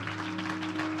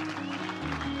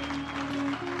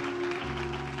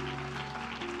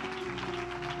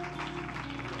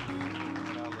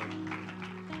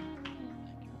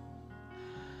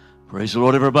Praise the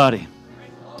Lord, everybody.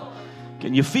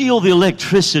 Can you feel the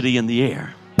electricity in the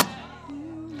air?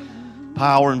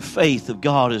 Power and faith of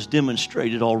God is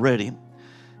demonstrated already.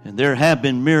 And there have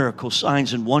been miracles,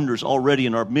 signs, and wonders already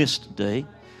in our midst today.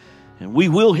 And we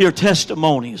will hear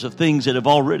testimonies of things that have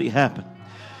already happened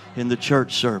in the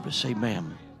church service.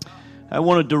 Amen. I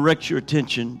want to direct your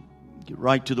attention, get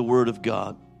right to the Word of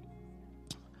God.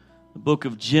 The book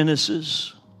of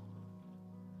Genesis,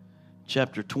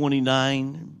 chapter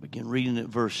 29, begin reading at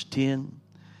verse 10.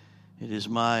 It is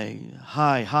my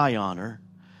high honor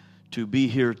to be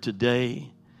here today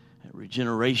at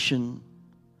Regeneration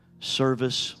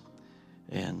service,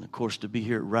 and of course to be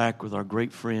here at RAC with our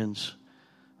great friends,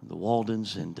 the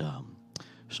Waldens, and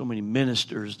so many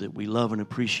ministers that we love and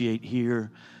appreciate here.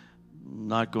 I'm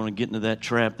not going to get into that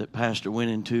trap that Pastor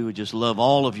went into. I just love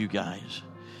all of you guys.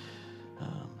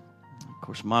 Of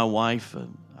course, my wife,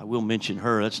 I will mention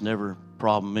her. That's never a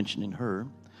problem mentioning her.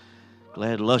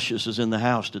 Glad Luscious is in the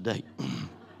house today.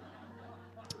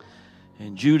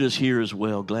 And Judah's here as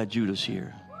well. Glad Judah's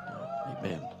here.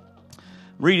 Amen.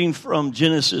 Reading from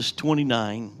Genesis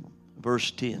 29,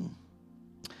 verse 10.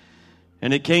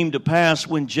 And it came to pass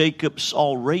when Jacob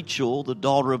saw Rachel, the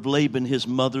daughter of Laban, his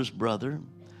mother's brother,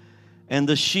 and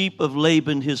the sheep of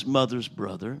Laban, his mother's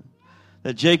brother,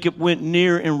 that Jacob went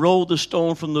near and rolled the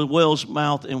stone from the well's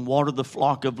mouth and watered the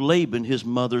flock of Laban, his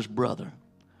mother's brother.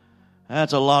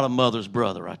 That's a lot of mother's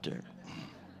brother right there.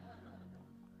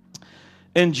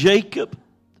 And Jacob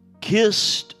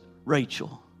kissed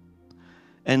Rachel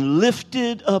and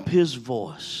lifted up his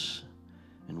voice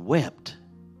and wept.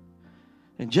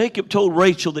 And Jacob told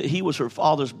Rachel that he was her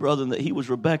father's brother and that he was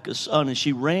Rebekah's son. And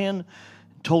she ran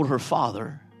and told her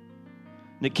father.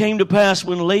 And it came to pass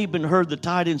when Laban heard the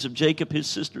tidings of Jacob, his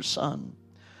sister's son,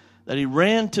 that he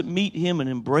ran to meet him and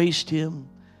embraced him,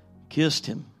 kissed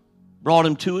him, brought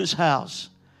him to his house,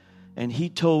 and he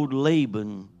told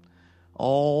Laban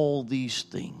all these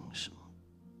things.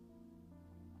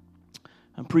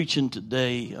 I'm preaching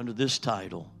today under this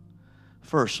title,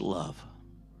 First Love.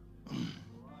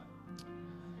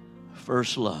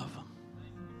 First love.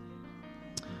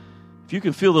 If you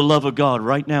can feel the love of God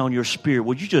right now in your spirit,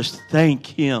 would you just thank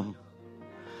Him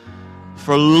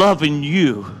for loving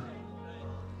you?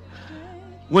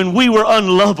 When we were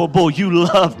unlovable, you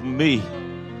loved me.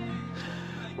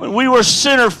 When we were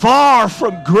sinner far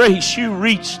from grace, you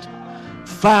reached,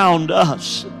 found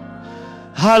us.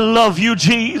 I love you,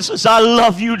 Jesus. I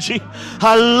love you, Jesus.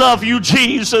 I love you,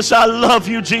 Jesus. I love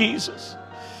you, Jesus.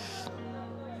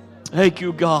 Thank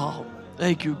you, God.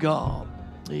 Thank you, God.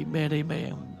 Amen,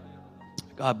 amen.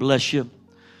 God bless you.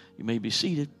 You may be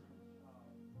seated.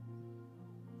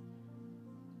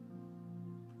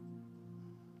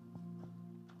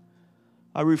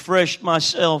 I refreshed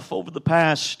myself over the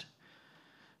past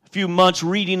few months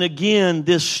reading again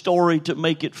this story to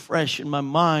make it fresh in my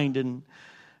mind. And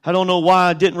I don't know why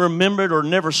I didn't remember it or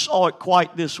never saw it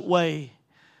quite this way.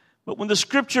 But when the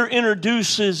scripture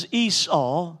introduces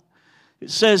Esau, it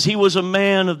says he was a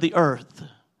man of the earth.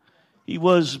 He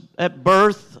was at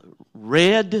birth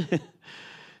red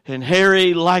and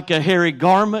hairy like a hairy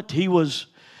garment. He was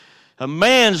a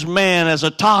man's man as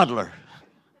a toddler.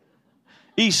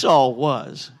 Esau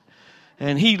was.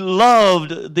 And he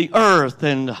loved the earth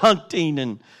and hunting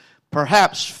and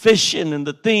perhaps fishing and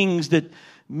the things that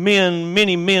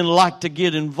many men like to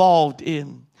get involved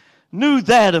in. Knew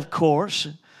that, of course.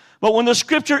 But when the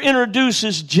scripture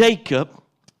introduces Jacob,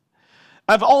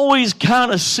 I've always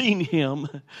kind of seen him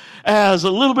as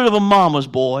a little bit of a mama's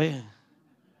boy.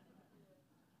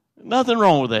 Nothing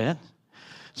wrong with that.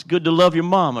 It's good to love your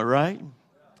mama, right?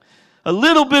 A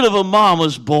little bit of a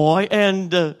mama's boy,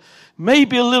 and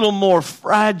maybe a little more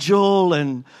fragile,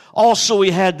 and also he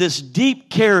had this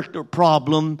deep character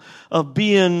problem of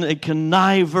being a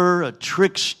conniver, a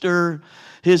trickster.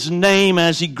 His name,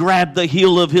 as he grabbed the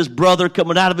heel of his brother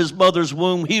coming out of his mother's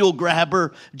womb, heel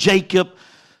grabber, Jacob,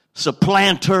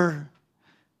 supplanter.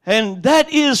 And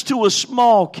that is to a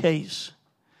small case.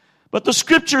 But the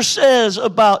scripture says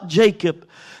about Jacob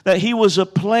that he was a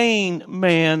plain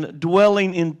man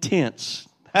dwelling in tents.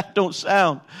 That don't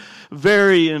sound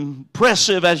very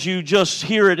impressive as you just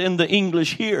hear it in the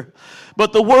English here.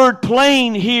 But the word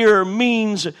plain here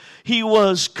means he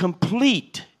was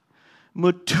complete,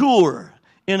 mature,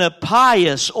 in a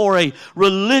pious or a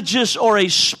religious or a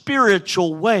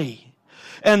spiritual way.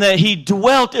 And that he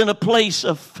dwelt in a place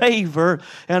of favor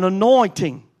and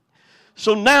anointing.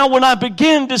 So now when I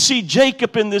begin to see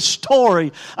Jacob in this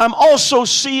story, I'm also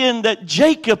seeing that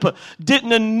Jacob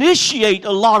didn't initiate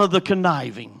a lot of the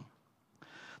conniving.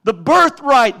 The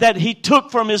birthright that he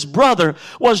took from his brother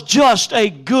was just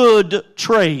a good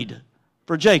trade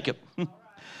for Jacob.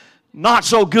 Not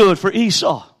so good for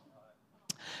Esau.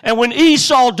 And when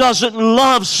Esau doesn't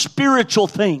love spiritual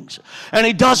things, and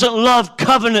he doesn't love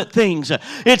covenant things,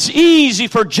 it's easy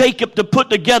for Jacob to put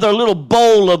together a little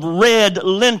bowl of red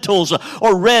lentils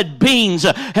or red beans.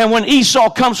 And when Esau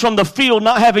comes from the field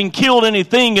not having killed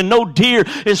anything and no deer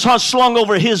is slung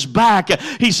over his back,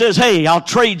 he says, hey, I'll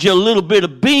trade you a little bit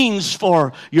of beans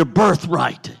for your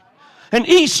birthright. And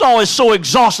Esau is so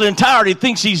exhausted and tired, he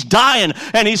thinks he's dying.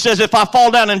 And he says, if I fall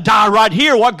down and die right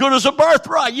here, what good is a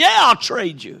birthright? Yeah, I'll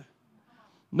trade you.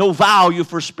 No value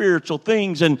for spiritual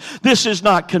things. And this is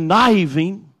not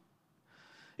conniving.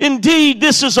 Indeed,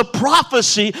 this is a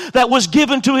prophecy that was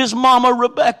given to his mama,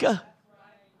 Rebekah.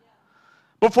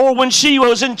 Before, when she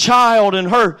was in child and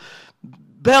her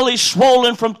belly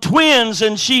swollen from twins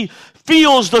and she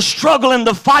feels the struggle and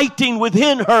the fighting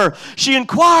within her, she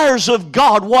inquires of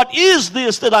God, what is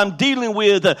this that I'm dealing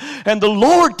with? And the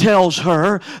Lord tells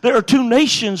her, there are 2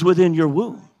 nations within your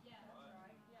womb.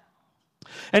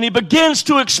 And he begins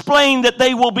to explain that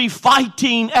they will be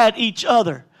fighting at each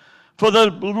other for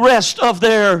the rest of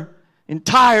their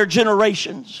entire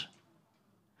generations.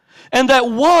 And that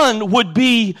one would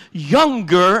be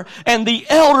younger and the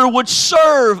elder would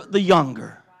serve the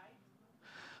younger.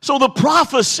 So the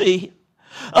prophecy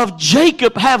of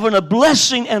Jacob having a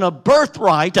blessing and a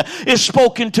birthright is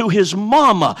spoken to his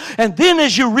mama. And then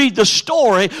as you read the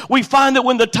story, we find that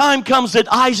when the time comes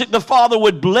that Isaac the father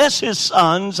would bless his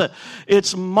sons,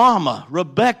 it's mama,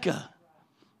 Rebekah,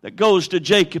 that goes to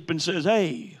Jacob and says,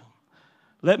 hey,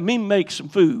 let me make some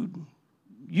food.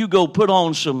 You go put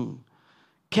on some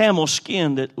camel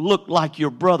skin that look like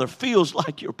your brother, feels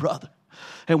like your brother.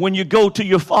 And when you go to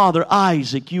your father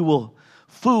Isaac, you will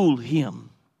fool him.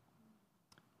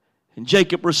 And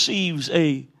Jacob receives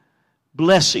a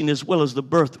blessing as well as the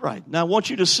birthright. Now I want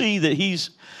you to see that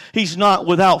he's not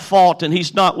without fault and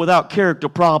he's not without character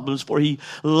problems, for he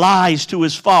lies to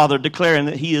his father declaring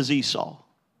that he is Esau.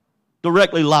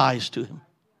 Directly lies to him.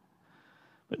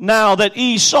 But now that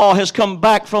Esau has come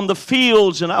back from the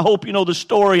fields, and I hope you know the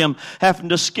story, I'm having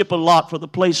to skip a lot for the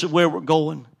place of where we're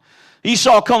going.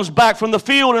 Esau comes back from the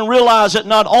field and realizes that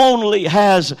not only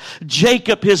has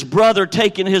Jacob, his brother,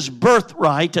 taken his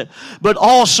birthright, but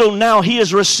also now he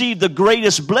has received the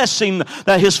greatest blessing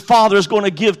that his father is going to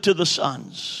give to the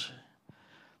sons.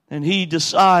 And he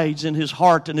decides in his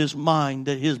heart and his mind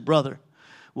that his brother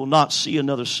will not see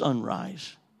another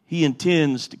sunrise. He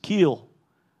intends to kill,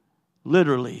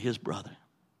 literally, his brother.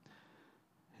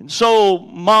 And so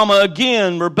mama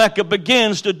again, Rebekah,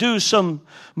 begins to do some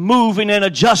moving and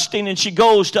adjusting, and she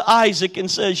goes to Isaac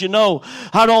and says, you know,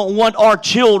 I don't want our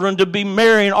children to be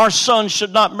marrying. Our sons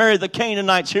should not marry the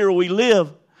Canaanites here where we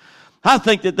live. I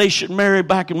think that they should marry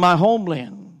back in my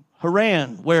homeland,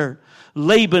 Haran, where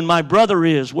Laban, my brother,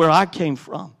 is, where I came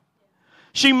from.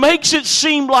 She makes it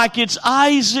seem like it's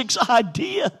Isaac's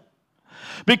idea.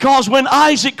 Because when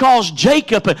Isaac calls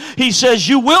Jacob, he says,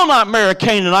 you will not marry a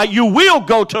Canaanite. You will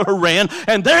go to Haran,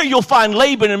 and there you'll find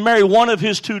Laban and marry one of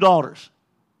his 2 daughters.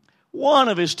 One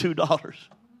of his 2 daughters.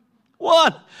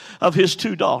 One of his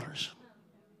 2 daughters.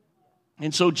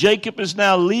 And so Jacob is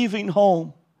now leaving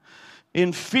home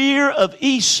in fear of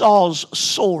Esau's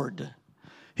sword.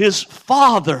 His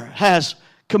father has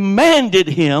commanded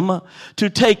him to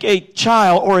take a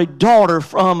child or a daughter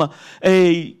from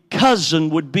a cousin,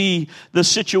 would be the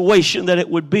situation that it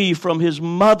would be, from his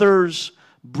mother's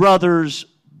brother's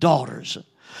daughters.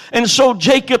 And so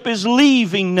Jacob is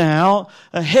leaving now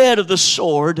ahead of the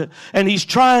sword, and he's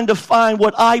trying to find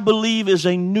what I believe is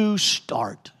a new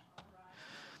start.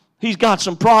 He's got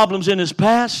some problems in his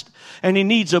past, and he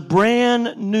needs a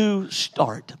brand new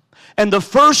start. And the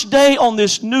first day on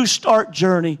this new start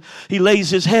journey, he lays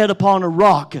his head upon a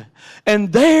rock.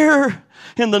 And there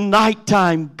in the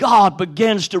nighttime, God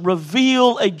begins to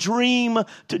reveal a dream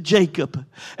to Jacob.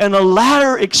 And a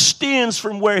ladder extends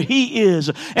from where he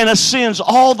is and ascends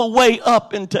all the way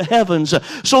up into heavens.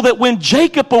 So that when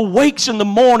Jacob awakes in the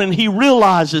morning, he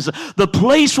realizes the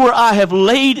place where I have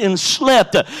laid and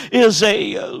slept is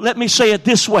let me say it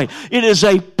this way, it is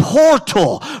a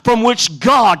portal from which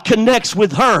God connects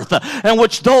with earth, and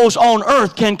which those on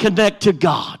earth can connect to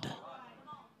God.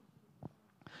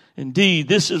 Indeed,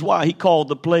 this is why he called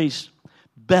the place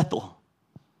Bethel,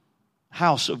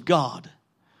 house of God,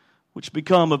 which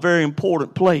become a very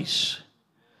important place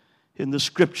in the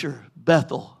scripture.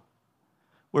 Bethel,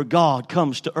 where God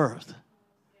comes to earth,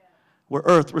 where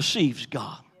earth receives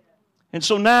God. And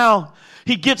so now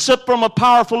he gets up from a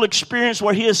powerful experience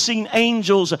where he has seen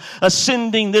angels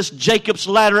ascending this Jacob's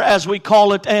ladder, as we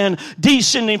call it, and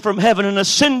descending from heaven and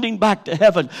ascending back to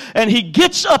heaven. And he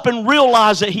gets up and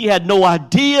realizes that he had no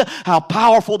idea how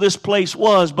powerful this place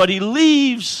was. But he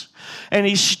leaves, and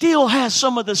he still has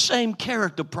some of the same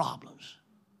character problems.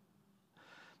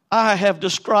 I have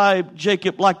described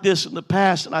Jacob like this in the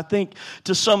past, and I think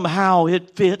to somehow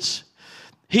it fits.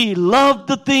 He loved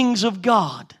the things of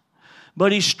God,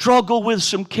 but he struggled with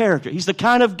some character. He's the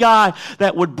kind of guy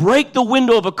that would break the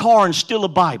window of a car and steal a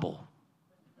Bible.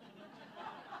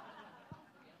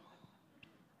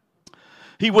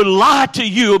 He would lie to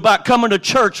you about coming to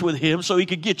church with him so he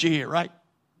could get you here, right?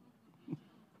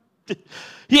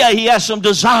 Yeah, he has some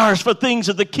desires for things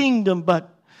of the kingdom, but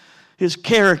his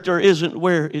character isn't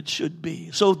where it should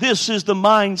be. So this is the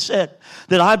mindset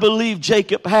that I believe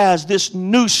Jacob has, this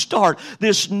new start,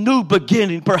 this new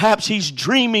beginning. Perhaps he's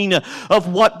dreaming of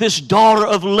what this daughter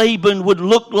of Laban would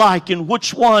look like and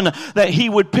which one that he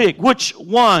would pick,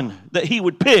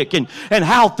 and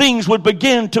how things would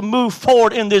begin to move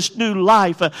forward in this new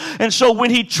life. And so when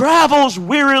he travels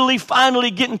wearily, finally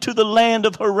getting to the land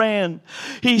of Haran,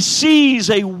 he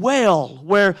sees a well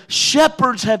where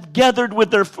shepherds have gathered with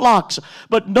their flocks,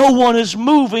 but no one is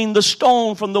moving the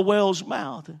stone from the well's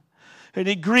mouth. And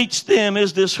he greets them,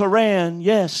 "Is this Haran?"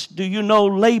 "Yes." "Do you know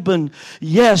Laban?"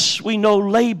 "Yes, we know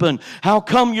Laban." "How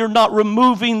come you're not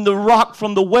removing the rock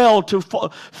from the well to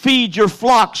feed your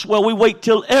flocks?" "Well, we wait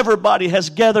till everybody has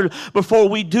gathered before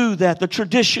we do that." The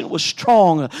tradition was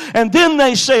strong. And then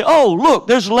they say, "Oh, look,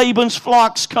 there's Laban's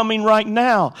flocks coming right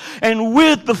now." And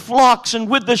with the flocks and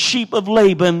with the sheep of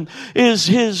Laban is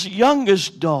his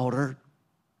youngest daughter,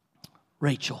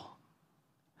 Rachel.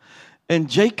 And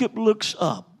Jacob looks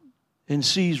up and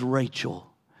sees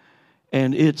Rachel,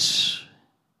 and it's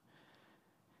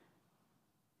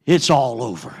all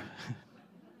over.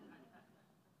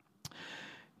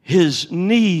 His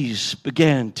knees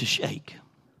began to shake.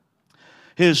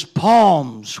 His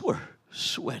palms were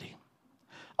sweaty.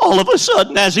 All of a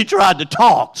sudden, as he tried to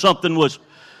talk, something was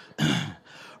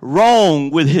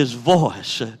wrong with his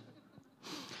voice.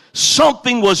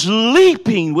 Something was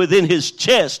leaping within his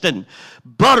chest, and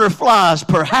butterflies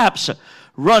perhaps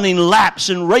running laps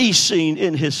and racing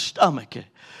in his stomach.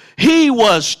 He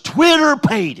was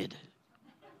Twitter-pated.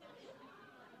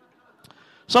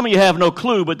 Some of you have no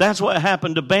clue, but that's what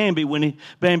happened to Bambi when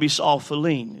Bambi saw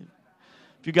Feline.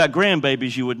 If you got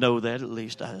grandbabies, you would know that. At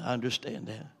least I understand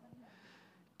that.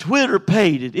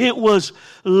 Twitter-pated. It was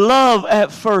love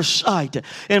at first sight.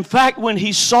 In fact, when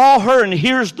he saw her and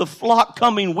hears the flock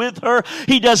coming with her,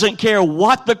 he doesn't care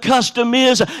what the custom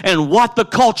is and what the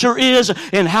culture is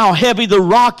and how heavy the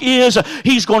rock is.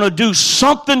 He's going to do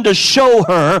something to show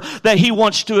her that he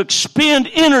wants to expend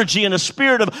energy in a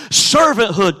spirit of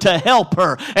servanthood to help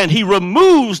her. And he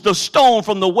removes the stone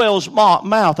from the well's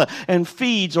mouth and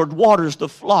feeds or waters the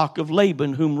flock of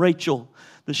Laban, whom Rachel,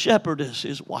 the shepherdess,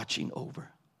 is watching over.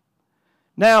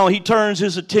 Now he turns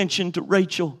his attention to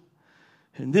Rachel.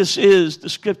 And this is the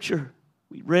scripture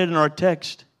we read in our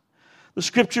text. The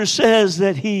scripture says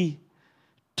that he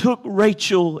took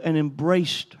Rachel and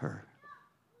embraced her.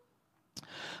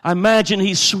 I imagine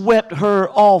he swept her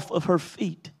off of her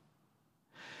feet.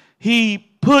 He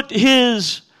put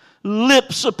his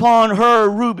lips upon her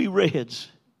ruby reds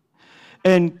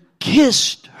and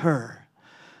kissed her.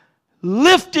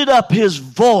 Lifted up his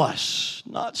voice,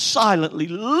 not silently,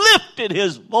 lifted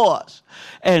his voice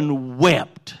and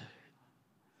wept.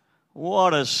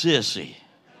 What a sissy.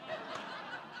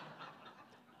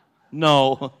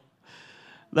 No,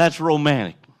 that's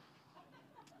romantic.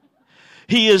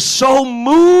 He is so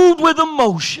moved with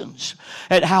emotions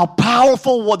at how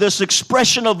powerful this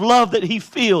expression of love that he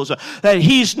feels, that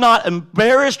he's not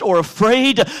embarrassed or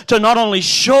afraid to not only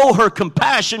show her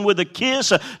compassion with a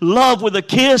kiss, love with a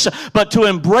kiss, but to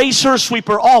embrace her, sweep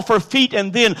her off her feet,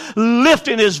 and then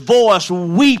lifting his voice,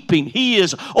 weeping. He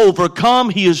is overcome,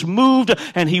 he is moved,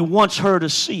 and he wants her to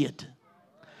see it.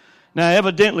 Now,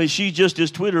 evidently, she's just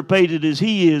as Twitter-pated as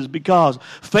he is, because,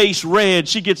 face red,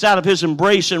 she gets out of his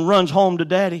embrace and runs home to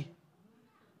Daddy.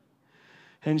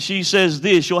 And she says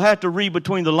this. You'll have to read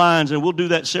between the lines, and we'll do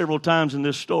that several times in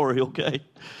this story, okay?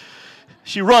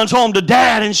 She runs home to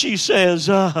Dad, and she says,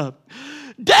 Daddy,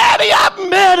 I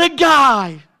met a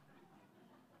guy.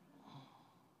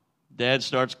 Dad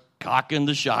starts cocking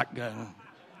the shotgun.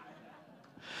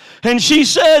 And she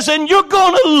says, and you're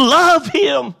going to love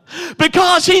him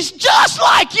because he's just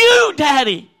like you,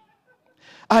 Daddy.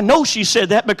 I know she said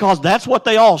that because that's what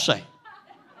they all say.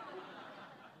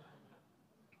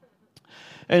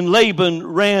 And Laban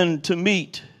ran to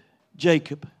meet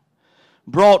Jacob.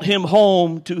 brought him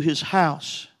home to his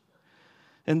house.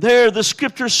 And there the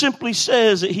scripture simply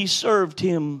says that he served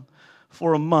him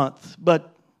for a month.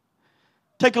 But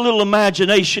take a little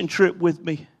imagination trip with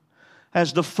me.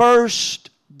 As the first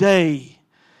day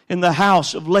in the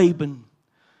house of Laban,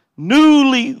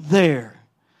 newly there,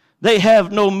 they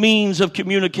have no means of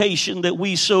communication that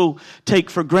we so take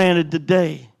for granted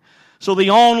today. So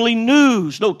the only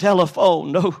news, no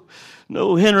telephone, no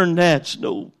internets,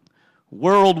 no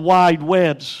World Wide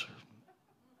Webs.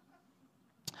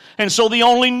 And so the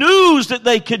only news that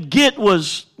they could get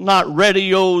was not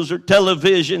radios or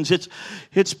televisions.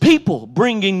 It's people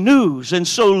bringing news. And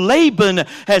so Laban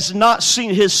has not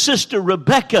seen his sister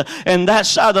Rebekah and that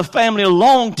side of the family a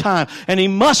long time. And he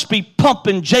must be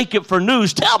pumping Jacob for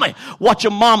news. Tell me what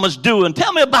your mama's doing.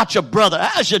 Tell me about your brother.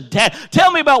 How's your dad?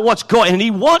 Tell me about what's going on. And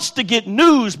he wants to get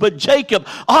news, but Jacob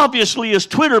obviously is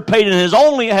Twitter-pated and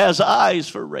only has eyes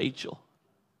for Rachel.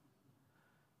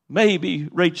 Maybe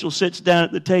Rachel sits down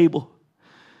at the table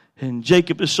and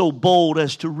Jacob is so bold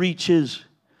as to reach his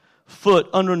foot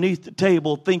underneath the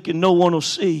table thinking no one will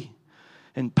see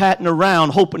and patting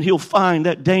around hoping he'll find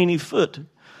that dainty foot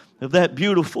of that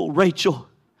beautiful Rachel.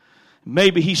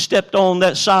 Maybe he stepped on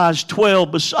that size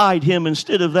 12 beside him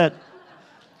instead of that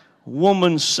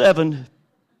woman's 7.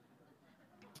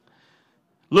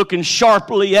 Looking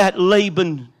sharply at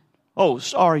Laban. Oh,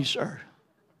 sorry, sir.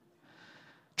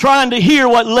 Trying to hear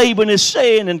what Laban is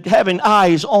saying and having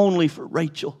eyes only for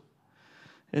Rachel.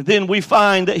 And then we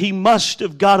find that he must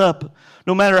have got up,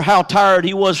 no matter how tired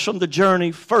he was from the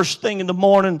journey. First thing in the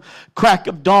morning, crack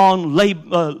of dawn,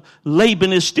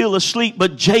 Laban is still asleep,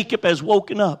 but Jacob has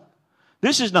woken up.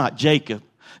 This is not Jacob.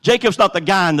 Jacob's not the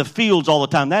guy in the fields all the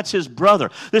time. That's his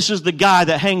brother. This is the guy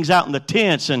that hangs out in the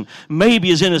tents and maybe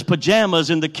is in his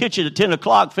pajamas in the kitchen at 10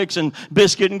 o'clock fixing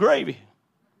biscuit and gravy.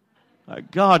 My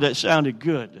God, that sounded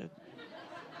good.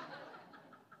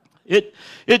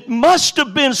 It must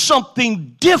have been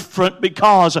something different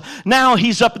because now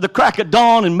he's up at the crack of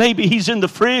dawn and maybe he's in the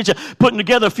fridge putting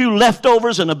together a few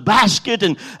leftovers in a basket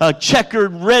and a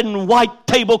checkered red and white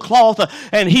tablecloth,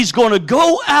 and he's going to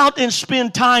go out and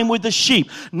spend time with the sheep.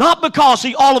 Not because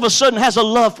he all of a sudden has a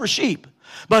love for sheep.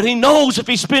 But he knows if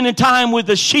he's spending time with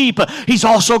the sheep, he's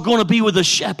also going to be with the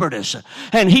shepherdess.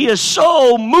 And he is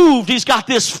so moved. He's got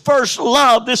this first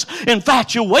love, this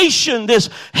infatuation, this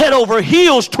head over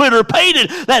heels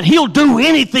Twitter-pated that he'll do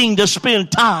anything to spend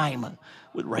time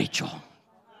with Rachel.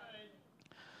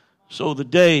 So the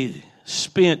day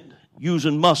spent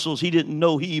using muscles he didn't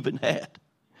know he even had.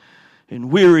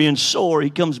 And weary and sore, he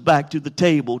comes back to the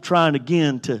table trying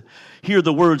again to hear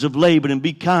the words of Laban and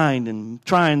be kind and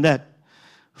trying that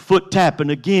foot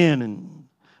tapping again and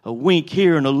a wink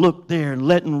here and a look there and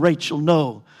letting Rachel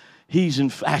know he's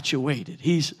infatuated.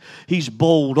 He's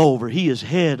bowled over. He is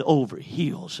head over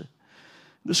heels.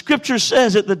 The scripture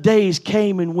says that the days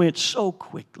came and went so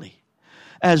quickly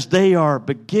as they are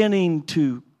beginning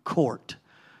to court.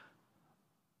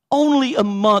 Only a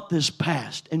month has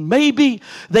passed, and maybe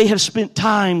they have spent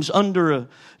times under a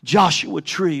Joshua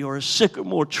tree or a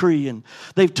sycamore tree, and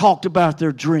they've talked about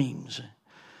their dreams.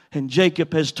 And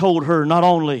Jacob has told her, not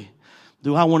only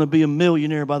do I want to be a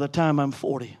millionaire by the time I'm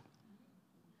 40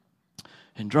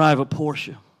 and drive a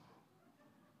Porsche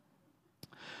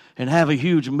and have a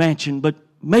huge mansion, but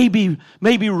maybe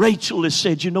Rachel has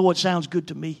said, you know what sounds good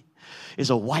to me? Is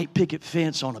a white picket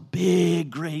fence on a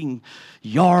big green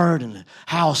yard and a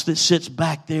house that sits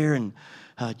back there. And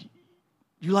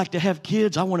you like to have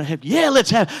kids? I want to have, yeah,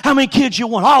 let's have, how many kids you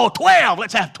want? Oh, 12.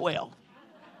 Let's have 12.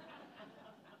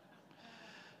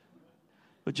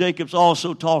 But Jacob's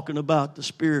also talking about the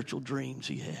spiritual dreams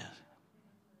he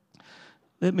has.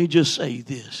 Let me just say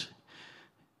this.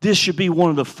 This should be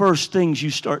one of the first things you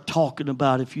start talking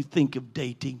about if you think of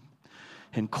dating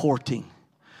and courting.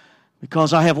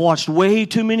 Because I have watched way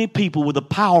too many people with a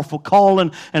powerful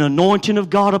calling and anointing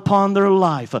of God upon their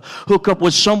life hook up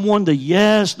with someone that,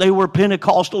 yes, they were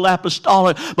Pentecostal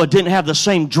apostolic, but didn't have the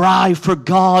same drive for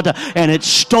God, and it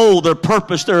stole their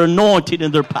purpose, their anointing,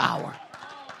 and their power.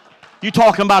 You're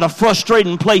talking about a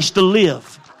frustrating place to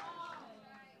live.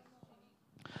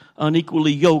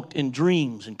 Unequally yoked in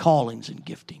dreams and callings and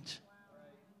giftings.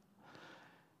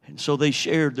 And so they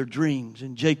shared their dreams,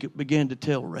 and Jacob began to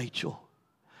tell Rachel,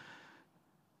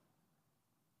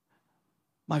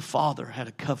 my father had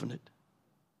a covenant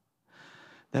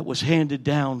that was handed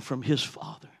down from his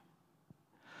father.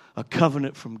 A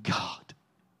covenant from God.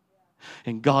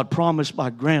 And God promised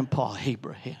my grandpa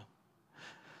Abraham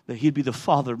that he'd be the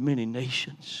father of many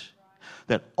nations.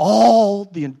 That all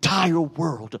the entire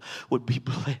world would be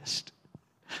blessed.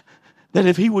 that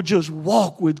if he would just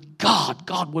walk with God,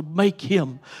 God would make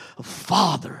him a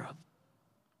father.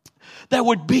 There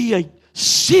would be a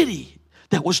city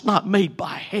that was not made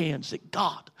by hands, that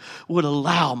God would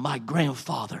allow my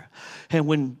grandfather. And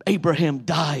when Abraham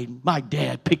died, my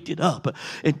dad picked it up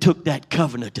and took that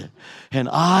covenant. And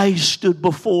I stood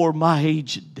before my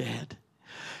aged dad,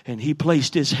 and he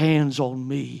placed his hands on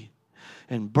me.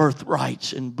 And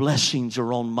birthrights and blessings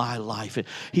are on my life. And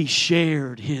he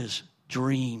shared his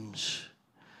dreams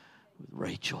with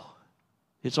Rachel.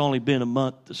 It's only been a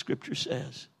month, the scripture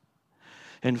says.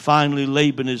 And finally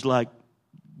Laban is like,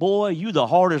 boy, you the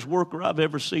hardest worker I've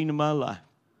ever seen in my life.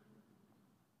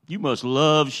 You must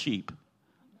love sheep.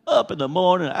 Up in the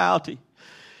morning, outie.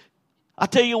 I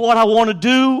tell you what I want to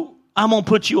do. I'm going to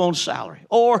put you on salary.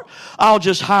 Or I'll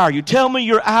just hire you. Tell me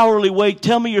your hourly wage.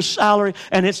 Tell me your salary.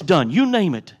 And it's done. You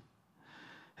name it.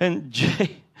 And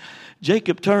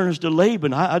Jacob turns to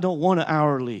Laban. I don't want an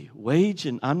hourly wage.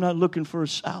 And I'm not looking for a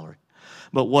salary.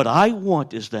 But what I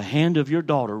want is the hand of your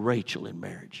daughter, Rachel, in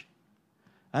marriage.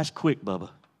 That's quick, Bubba.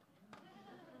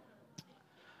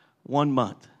 1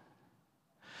 month.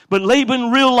 But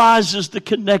Laban realizes the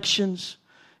connections.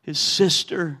 His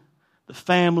sister, the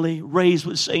family, raised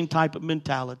with the same type of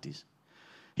mentalities.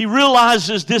 He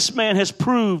realizes this man has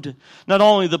proved not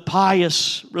only the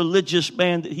pious, religious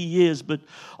man that he is, but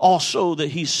also that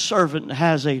he's servant and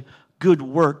has a good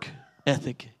work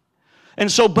ethic. And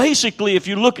so basically, if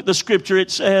you look at the scripture,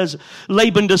 it says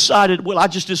Laban decided, well, I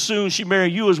just as soon she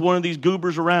marry you as one of these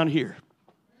goobers around here.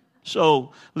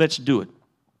 So let's do it.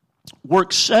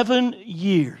 Work 7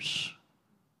 years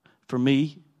for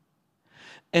me.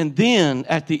 And then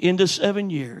at the end of 7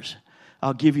 years,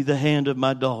 I'll give you the hand of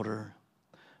my daughter,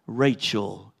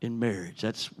 Rachel, in marriage.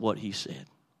 That's what he said.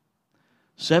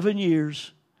 7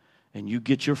 years, and you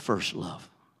get your first love.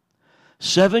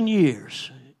 7 years,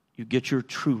 you get your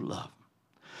true love.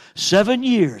 7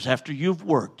 years after you've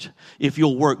worked, if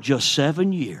you'll work just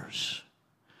 7 years,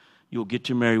 you'll get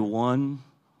to marry one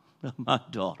of my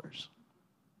daughters.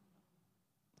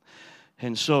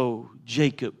 And so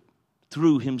Jacob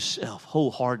threw himself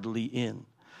wholeheartedly in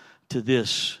to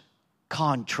this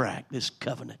contract, this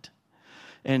covenant.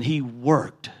 And he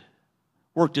worked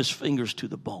his fingers to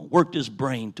the bone, worked his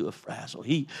brain to a frazzle.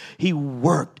 He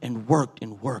worked and worked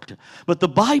and worked. But the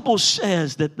Bible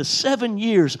says that the 7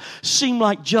 years seemed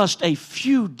like just a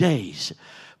few days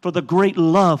for the great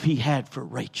love he had for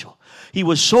Rachel. He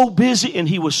was so busy and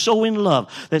he was so in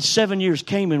love that 7 years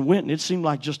came and went, and it seemed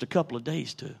like just a couple of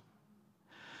days too.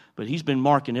 But he's been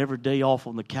marking every day off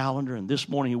on the calendar, and this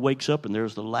morning he wakes up and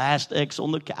there's the last X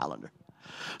on the calendar.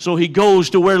 So he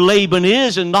goes to where Laban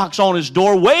is and knocks on his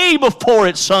door way before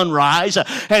it's sunrise.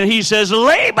 And he says,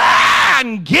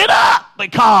 Laban, get up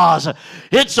because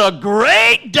it's a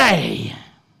great day.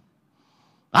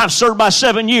 I've served my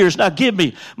 7 years. Now give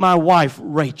me my wife,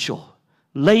 Rachel.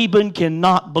 Laban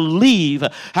cannot believe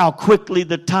how quickly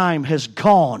the time has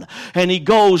gone. And he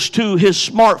goes to his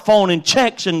smartphone and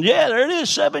checks, and yeah, there it is.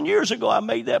 7 years ago I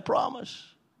made that promise.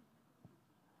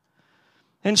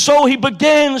 And so he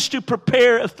begins to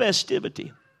prepare a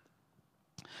festivity.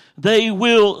 They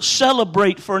will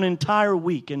celebrate for an entire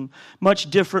week, and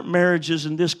much different marriages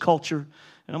in this culture,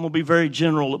 and I'm going to be very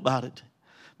general about it.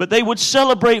 But they would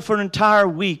celebrate for an entire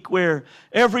week where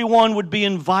everyone would be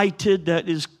invited that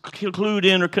is clued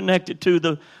in or connected to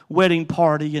the wedding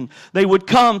party. And they would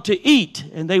come to eat,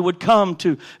 and they would come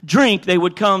to drink, they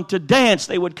would come to dance,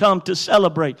 they would come to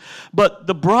celebrate. But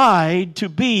the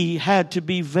bride-to-be had to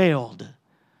be veiled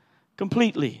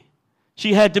completely.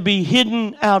 She had to be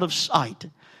hidden out of sight.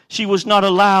 She was not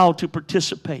allowed to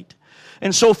participate.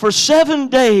 And so for 7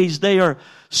 days they are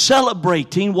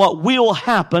celebrating what will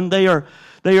happen. They are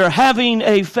having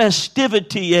a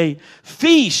festivity, a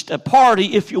feast, a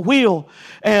party, if you will,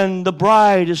 and the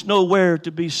bride is nowhere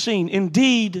to be seen.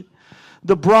 Indeed,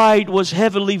 the bride was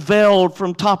heavily veiled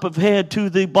from top of head to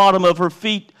the bottom of her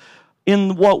feet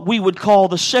in what we would call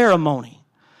the ceremony.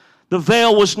 The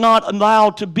veil was not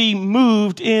allowed to be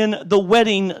moved in the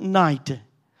wedding night.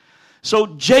 So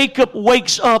Jacob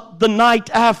wakes up the night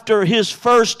after his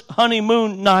first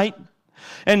honeymoon night,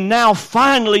 and now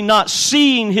finally not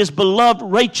seeing his beloved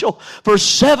Rachel for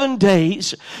 7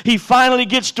 days, he finally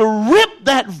gets to rip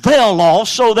that veil off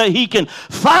so that he can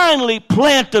finally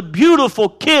plant a beautiful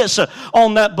kiss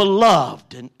on that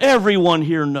beloved. And everyone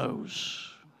here knows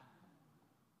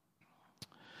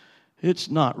it's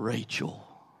not Rachel.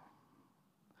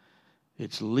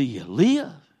 It's Leah.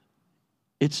 Leah,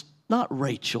 it's not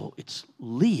Rachel, it's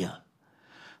Leah,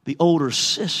 the older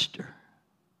sister.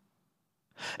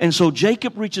 And so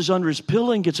Jacob reaches under his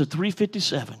pillow and gets a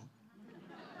 357.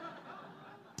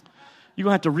 You're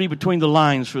going to have to read between the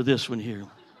lines for this one here.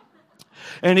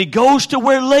 And he goes to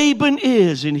where Laban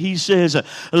is, and he says,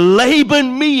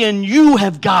 Laban, me and you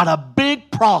have got a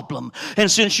big problem. And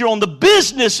since you're on the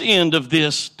business end of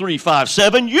this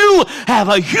 357, you have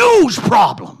a huge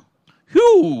problem.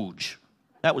 Huge.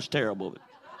 That was terrible.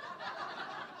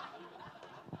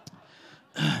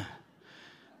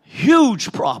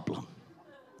 Huge problem.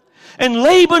 And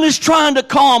Laban is trying to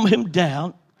calm him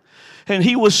down. And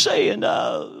he was saying,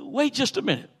 wait just a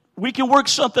minute. We can work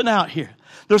something out here.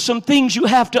 There's some things you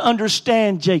have to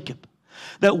understand, Jacob.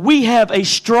 That we have a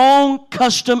strong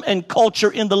custom and culture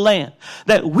in the land.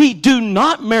 That we do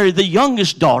not marry the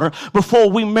youngest daughter before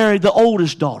we marry the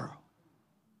oldest daughter.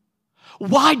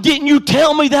 Why didn't you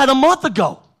tell me that a month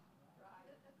ago?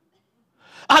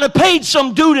 I'd have paid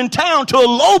some dude in town to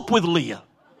elope with Leah.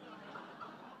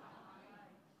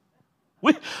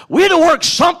 We'd have worked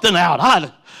something out.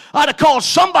 I'd have called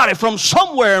somebody from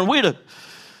somewhere, and we'd have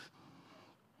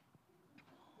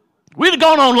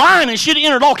gone online, and she'd have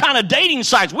entered all kind of dating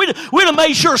sites. We'd have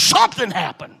made sure something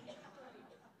happened.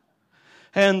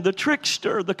 And the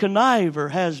trickster, the conniver,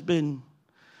 has been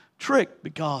tricked,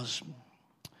 because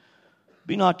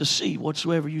be not deceived,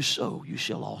 whatsoever you sow, you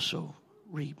shall also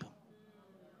reap.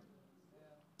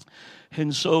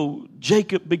 And so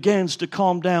Jacob begins to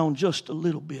calm down just a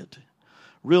little bit,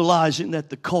 realizing that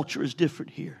the culture is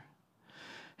different here.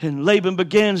 And Laban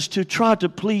begins to try to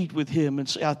plead with him and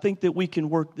say, I think that we can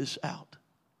work this out.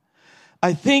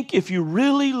 I think if you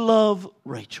really love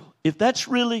Rachel, if that's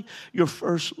really your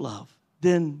first love,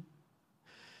 then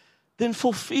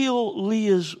fulfill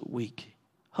Leah's week,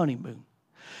 honeymoon.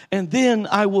 And then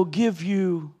I will give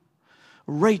you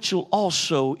Rachel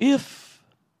also if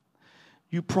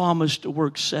you promise to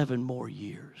work 7 more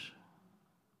years.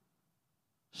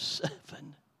 7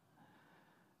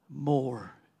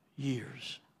 more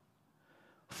years.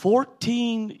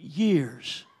 14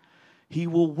 years he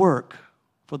will work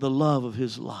for the love of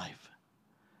his life.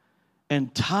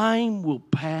 And time will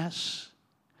pass.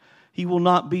 He will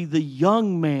not be the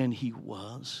young man he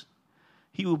was.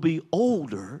 He will be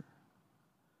older.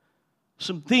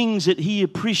 Some things that he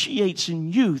appreciates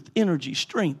in youth, energy,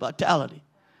 strength, vitality,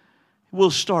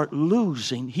 will start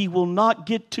losing. He will not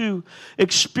get to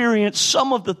experience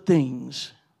some of the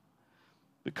things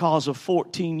because of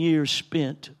 14 years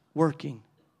spent working.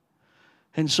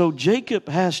 And so Jacob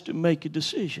has to make a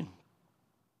decision.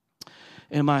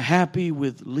 Am I happy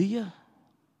with Leah?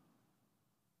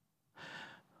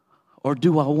 Or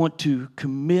do I want to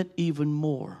commit even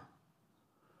more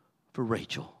for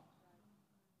Rachel?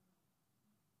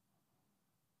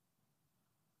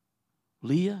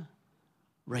 Leah,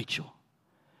 Rachel.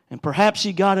 And perhaps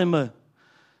he got him a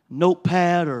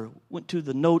notepad or went to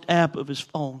the note app of his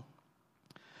phone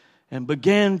and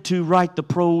began to write the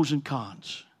pros and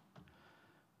cons.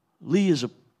 Leah's a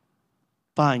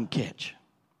fine catch.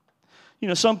 You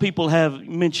know, some people have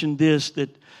mentioned this,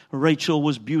 that Rachel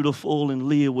was beautiful and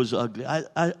Leah was ugly.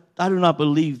 I do not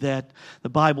believe that. The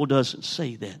Bible doesn't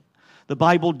say that. The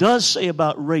Bible does say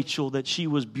about Rachel that she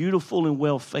was beautiful and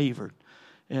well-favored.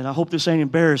 And I hope this ain't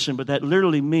embarrassing, but that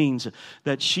literally means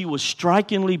that she was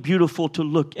strikingly beautiful to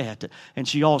look at. And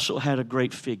she also had a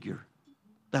great figure.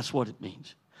 That's what it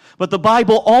means. But the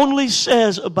Bible only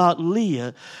says about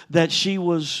Leah that she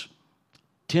was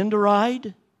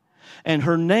tender-eyed, and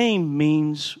her name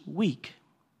means weak.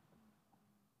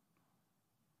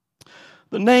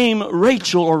 The name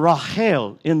Rachel or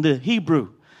Rachel in the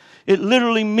Hebrew, it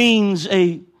literally means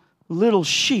a little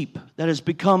sheep that has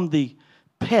become the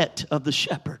pet of the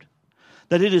shepherd.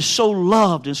 That it is so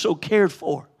loved and so cared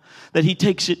for that he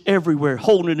takes it everywhere,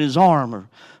 holding it in his arm or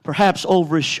perhaps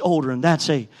over his shoulder. And that's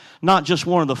not just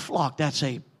one of the flock, that's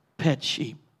a pet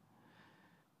sheep.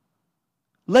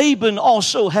 Laban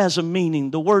also has a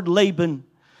meaning. The word Laban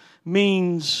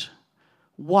means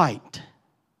white.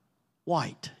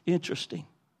 White. Interesting.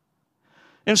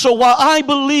 And so while I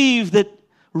believe that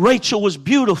Rachel was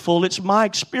beautiful, it's my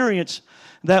experience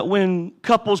that when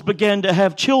couples began to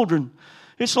have children,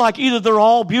 it's like either they're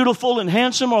all beautiful and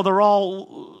handsome or they're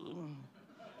all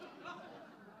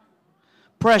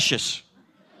precious.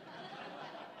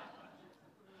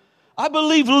 I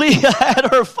believe Leah had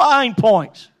her fine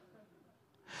points.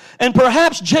 And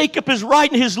perhaps Jacob is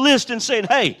writing his list and saying,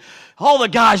 hey, all the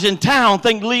guys in town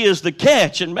think Leah's the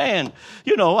catch. And man,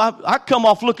 you know, I come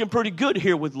off looking pretty good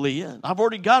here with Leah. I've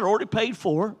already got her, already paid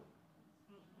for her.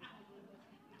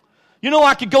 You know,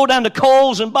 I could go down to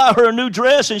Kohl's and buy her a new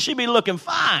dress and she'd be looking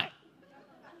fine.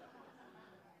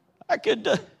 I could,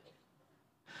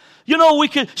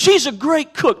 she's a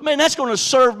great cook. Man, that's going to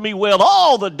serve me well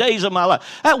all the days of my life.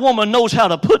 That woman knows how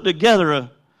to put together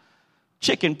a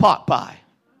chicken pot pie.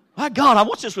 My God,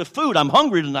 what's this with food? I'm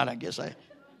hungry tonight, I guess.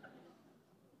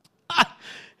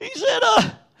 He said,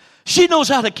 she knows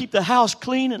how to keep the house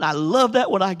clean, and I love that.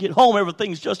 When I get home,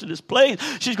 everything's just in its place.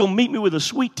 She's going to meet me with a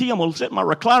sweet tea. I'm going to sit in my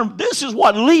recliner. This is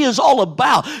what Leah's all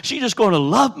about. She's just going to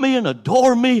love me and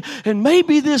adore me, and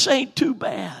maybe this ain't too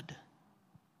bad.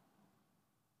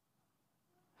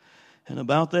 And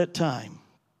about that time,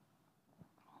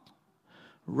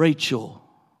 Rachel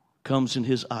comes in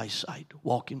his eyesight,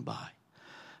 walking by,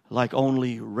 like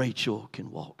only Rachel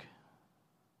can walk.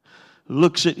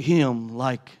 Looks at him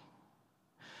like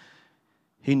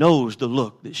he knows the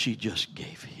look that she just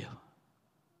gave him.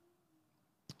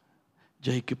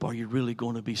 Jacob, are you really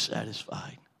going to be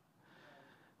satisfied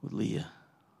with Leah?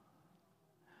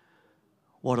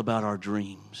 What about our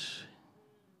dreams?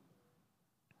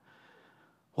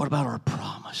 What about our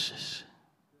promises?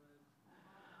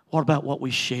 What about what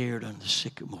we shared under the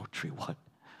sycamore tree?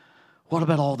 What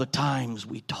about all the times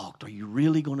we talked? Are you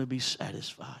really going to be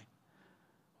satisfied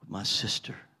with my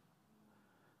sister?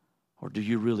 Or do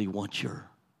you really want your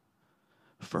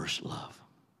first love?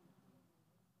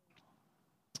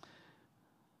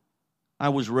 I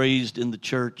was raised in the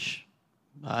church.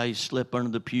 I slept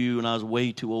under the pew, and I was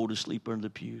way too old to sleep under the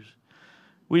pews.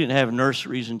 We didn't have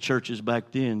nurseries in churches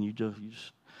back then. You just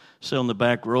sat on the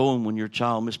back row, and when your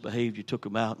child misbehaved, you took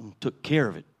them out and took care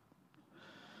of it.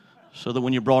 So that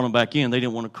when you brought them back in, they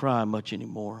didn't want to cry much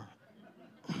anymore.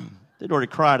 They'd already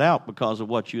cried out because of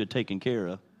what you had taken care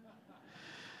of.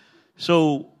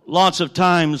 So lots of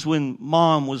times when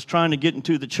Mom was trying to get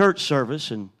into the church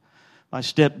service, and my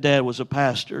stepdad was a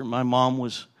pastor, my mom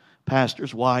was a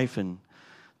pastor's wife, and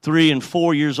 3 and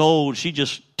 4 years old, she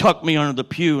just tucked me under the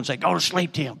pew and said, "Go to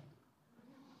sleep, Tim."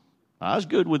 I was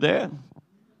good with that.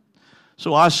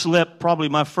 So I slept probably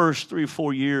my first 3 or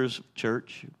 4 years of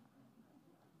church.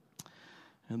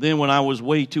 And then when I was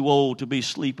way too old to be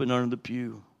sleeping under the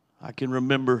pew, I can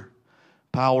remember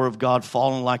power of God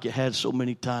falling like it had so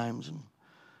many times, and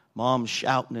Mom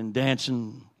shouting and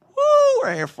dancing, woo,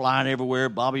 her hair flying everywhere,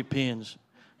 bobby pins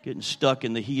getting stuck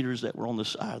in the heaters that were on the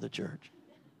side of the church.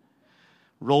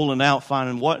 Rolling out,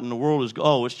 finding what in the world is,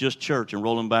 it's just church, and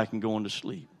rolling back and going to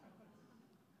sleep.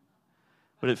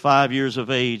 But at 5 years of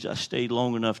age, I stayed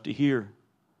long enough to hear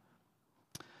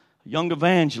a young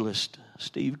evangelist,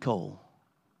 Steve Cole,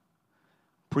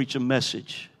 preach a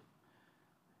message.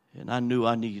 And I knew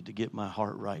I needed to get my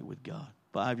heart right with God.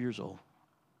 5 years old.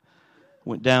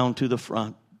 Went down to the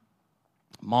front.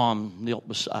 Mom knelt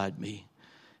beside me,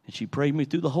 and she prayed me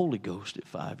through the Holy Ghost at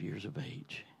 5 years of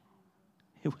age.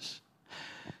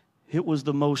 It was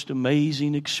the most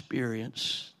amazing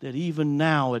experience that even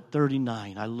now at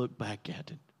 39, I look back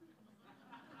at it.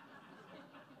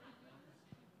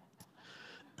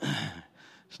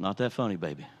 It's not that funny,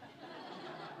 baby.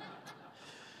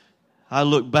 I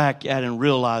look back at it and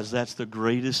realize that's the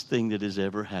greatest thing that has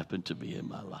ever happened to me in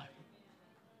my life.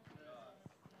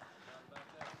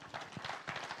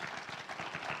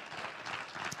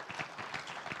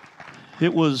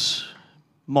 It was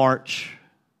March,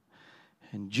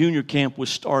 and junior camp was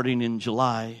starting in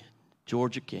July,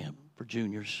 Georgia camp for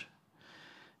juniors.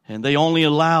 And they only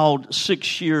allowed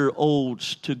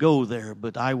 6-year-olds to go there,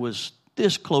 but I was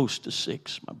this close to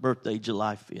 6, my birthday,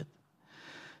 July 5th.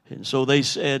 And so they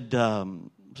said,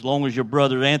 as long as your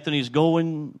brother Anthony's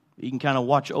going, he can kind of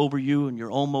watch over you, and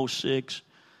you're almost 6.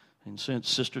 And since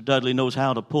Sister Dudley knows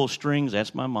how to pull strings,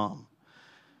 that's my mom.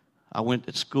 I went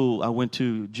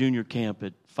to junior camp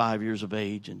at 5 years of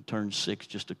age and turned 6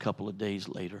 just a couple of days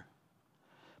later.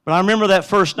 But I remember that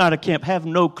first night of camp, have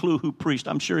no clue who preached.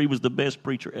 I'm sure he was the best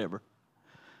preacher ever.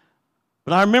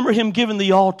 But I remember him giving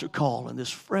the altar call and this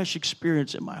fresh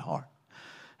experience in my heart.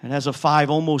 And as a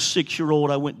 5, almost 6-year-old,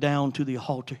 I went down to the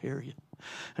altar area.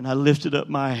 And I lifted up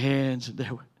my hands.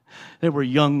 And there were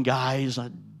young guys. I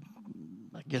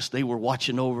guess they were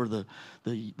watching over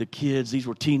the kids. These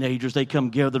were teenagers. They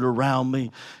come gathered around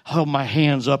me, held my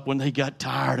hands up when they got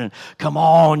tired. And come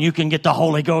on, you can get the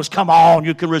Holy Ghost. Come on,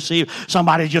 you can receive.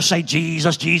 Somebody just say,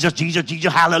 Jesus, Jesus, Jesus,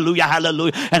 Jesus, hallelujah,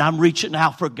 hallelujah. And I'm reaching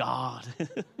out for God.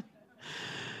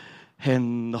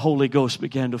 And the Holy Ghost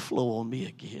began to flow on me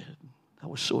again. I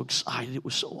was so excited. It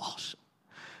was so awesome.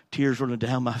 Tears running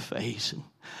down my face. And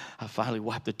I finally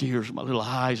wiped the tears from my little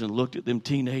eyes and looked at them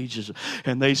teenagers.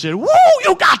 And they said, "Woo,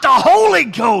 you got the Holy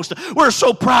Ghost. We're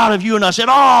so proud of you." And I said,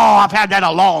 "Oh, I've had that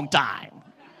a long time."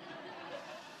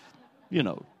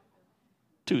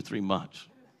 2-3 months.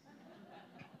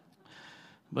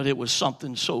 But it was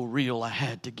something so real, I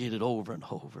had to get it over and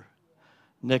over.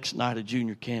 Next night of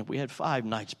junior camp, we had 5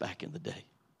 nights back in the day.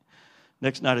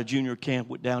 Next night of junior camp,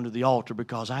 went down to the altar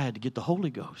because I had to get the Holy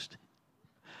Ghost.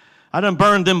 I done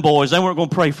burned them boys. They weren't going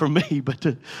to pray for me, but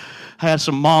I had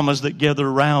some mamas that gathered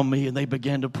around me, and they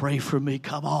began to pray for me.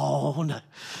 Come on.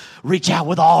 Reach out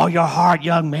with all your heart,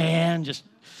 young man.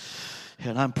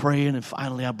 And I'm praying, and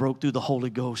finally I broke through the Holy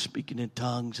Ghost, speaking in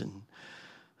tongues, and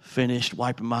finished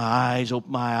wiping my eyes,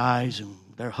 opened my eyes, and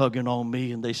they're hugging on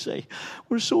me, and they say,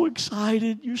 we're so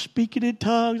excited. You're speaking in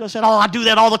tongues. I said, I do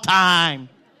that all the time.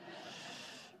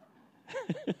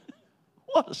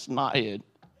 What a snide.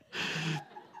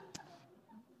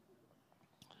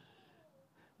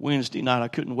 Wednesday night, I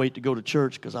couldn't wait to go to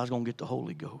church because I was going to get the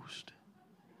Holy Ghost.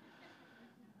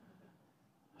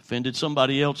 Offended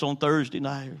somebody else on Thursday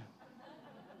night.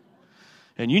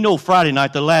 And you know Friday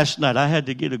night, the last night, I had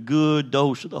to get a good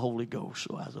dose of the Holy Ghost,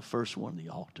 so I was the first one at the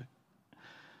altar.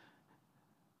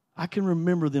 I can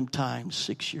remember them times,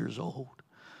 6 years old,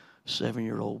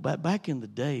 7-year-old. Back in the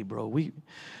day, bro, we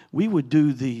would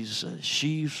do these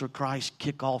Sheaves for Christ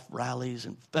kickoff rallies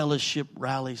and fellowship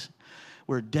rallies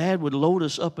where Dad would load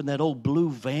us up in that old blue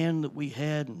van that we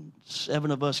had, and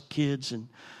 7 of us kids, and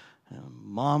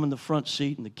Mom in the front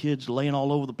seat, and the kids laying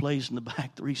all over the place in the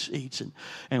back 3 seats.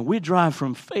 And we'd drive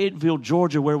from Fayetteville,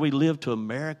 Georgia, where we lived, to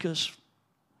Americus.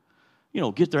 You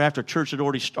know, get there after church had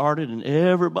already started, and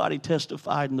everybody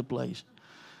testified in the place.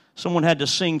 Someone had to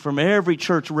sing from every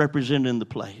church represented in the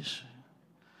place.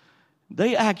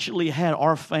 They actually had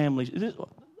our family.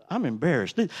 I'm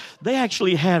embarrassed. They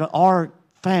actually had our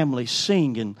family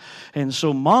sing. And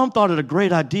so Mom thought it a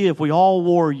great idea if we all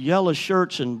wore yellow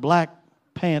shirts and black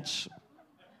pants.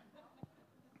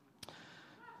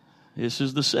 This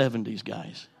is the 70s,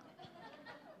 guys.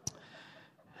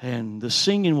 And the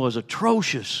singing was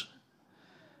atrocious.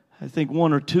 I think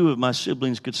 1 or 2 of my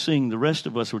siblings could sing. The rest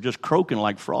of us were just croaking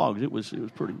like frogs. It was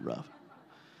pretty rough.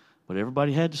 But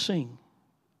everybody had to sing.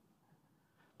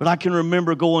 But I can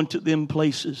remember going to them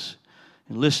places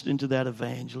and listening to that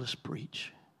evangelist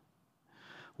preach.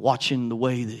 Watching the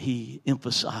way that he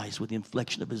emphasized with the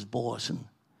inflection of his voice and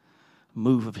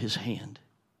move of his hand.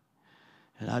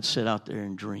 And I'd sit out there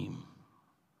and dream.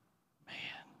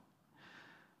 Man,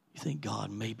 you think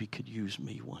God maybe could use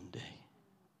me one day?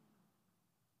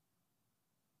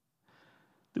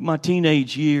 Through my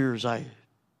teenage years, I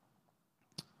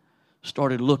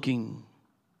started looking,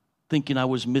 thinking I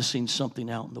was missing something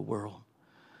out in the world.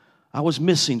 I was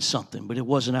missing something, but it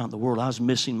wasn't out in the world. I was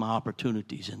missing my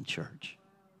opportunities in church.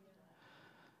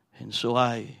 And so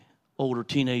I, older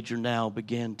teenager now,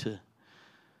 began to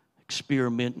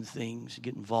experiment in things,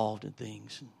 get involved in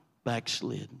things, and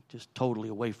backslid, just totally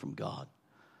away from God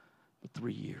for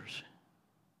 3 years.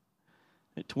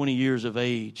 At 20 years of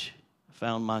age, I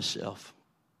found myself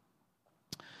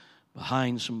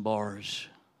behind some bars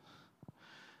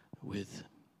with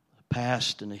a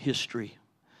past and a history.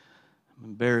 I'm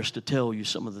embarrassed to tell you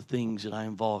some of the things that I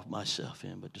involved myself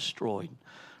in, but destroyed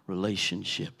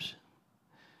relationships.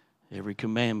 Every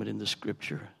commandment in the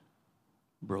Scripture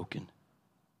broken.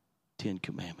 10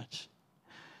 commandments.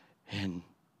 And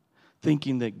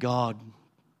thinking that God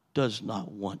does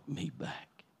not want me back.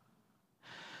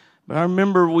 But I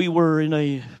remember we were in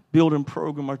a building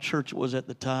program, our church was at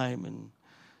the time, and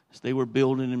as they were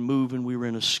building and moving, we were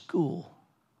in a school.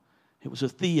 It was a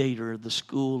theater of the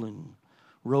school, and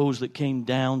rows that came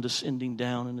down, descending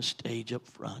down, and a stage up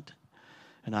front.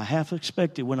 And I half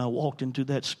expected when I walked into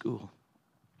that school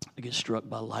to get struck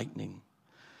by lightning.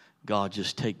 God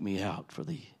just take me out for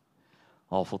the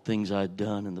awful things I had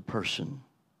done and the person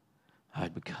I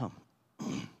had become.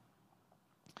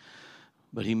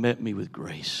 But he met me with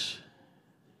grace.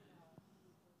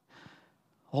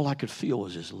 All I could feel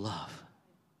was his love.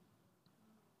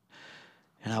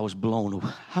 And I was blown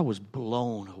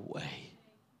away.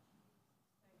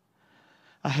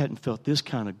 I hadn't felt this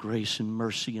kind of grace and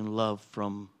mercy and love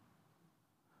from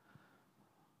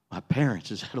my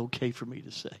parents. Is that okay for me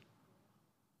to say?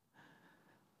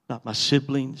 Not my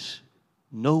siblings.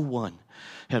 No one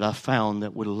had I found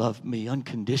that would love me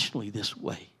unconditionally this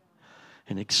way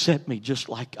and accept me just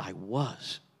like I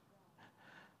was.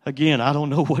 Again, I don't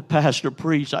know what pastor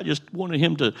preached. I just wanted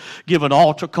him to give an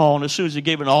altar call. And as soon as he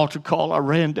gave an altar call, I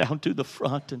ran down to the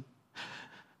front. And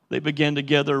they began to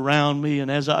gather around me. And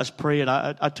as I was praying,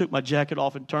 I took my jacket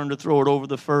off and turned to throw it over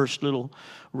the first little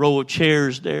row of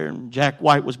chairs there. And Jack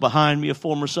White was behind me, a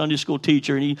former Sunday school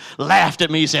teacher. And he laughed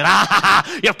at me. He said,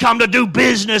 you've come to do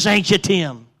business, ain't you,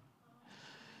 Tim?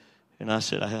 And I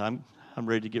said, I'm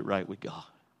ready to get right with God.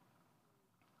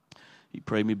 He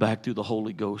prayed me back through the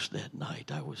Holy Ghost that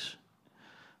night. I was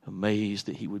amazed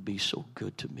that he would be so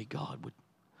good to me. God would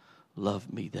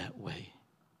love me that way.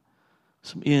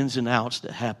 Some ins and outs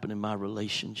that happened in my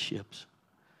relationships.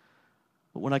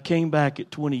 But when I came back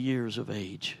at 20 years of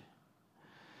age,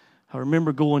 I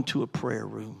remember going to a prayer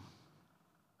room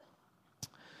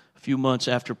a few months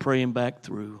after praying back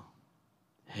through.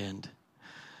 And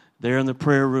there in the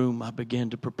prayer room, I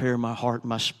began to prepare my heart and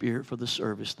my spirit for the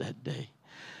service that day.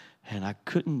 And I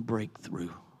couldn't break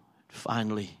through.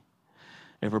 Finally,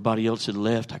 everybody else had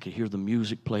left. I could hear the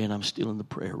music playing. I'm still in the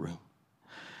prayer room.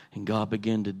 And God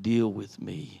began to deal with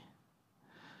me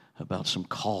about some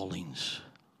callings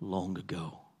long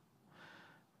ago.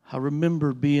 I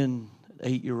remember being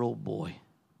an 8-year-old boy.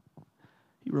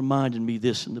 He reminded me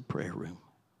this in the prayer room.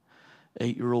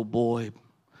 8-year-old boy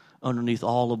underneath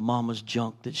all of Mama's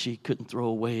junk that she couldn't throw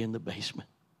away in the basement.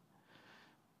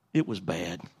 It was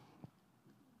bad.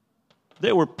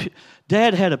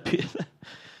 Dad had a...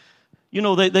 You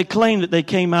know, they claim that they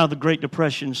came out of the Great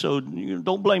Depression, so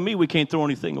don't blame me, we can't throw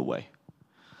anything away.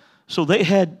 So they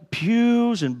had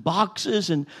pews and boxes,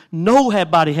 and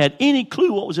nobody had any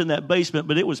clue what was in that basement,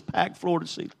 but it was packed floor to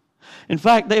ceiling. In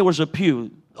fact, there was a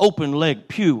pew, open leg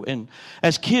pew, and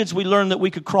as kids we learned that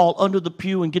we could crawl under the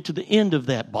pew and get to the end of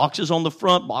that. Boxes on the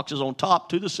front, boxes on top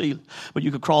to the ceiling, but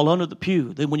you could crawl under the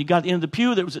pew. Then when you got to the end of the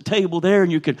pew, there was a table there,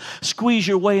 and you could squeeze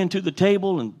your way into the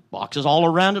table, and boxes all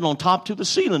around it on top to the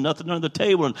ceiling, nothing under the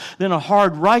table. And then a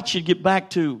hard right, you'd get back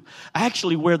to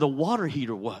actually where the water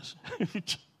heater was.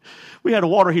 We had a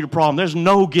water heater problem. There's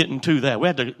no getting to that. We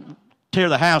had to tear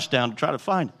the house down to try to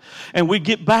find it. And we'd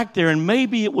get back there, and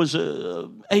maybe it was a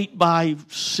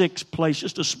 8x6 place,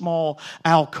 just a small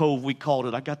alcove, we called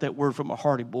it. I got that word from a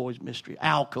Hardy Boys mystery,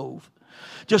 alcove.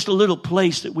 Just a little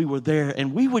place that we were there,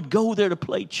 and we would go there to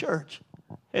play church.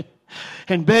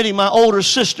 And Betty, my older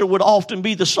sister, would often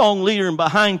be the song leader, and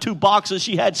behind 2 boxes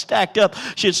she had stacked up,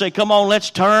 she'd say, "Come on, let's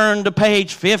turn to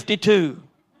page 52.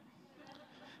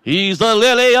 He's the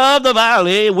lily of the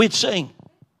valley." We'd sing.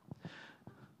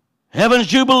 Heaven's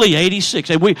Jubilee, 86.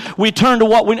 And we turned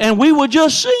to and we would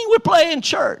just sing. We're playing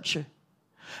church.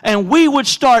 And we would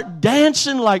start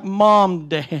dancing like Mom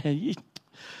danced.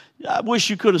 I wish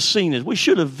you could have seen it. We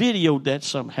should have videoed that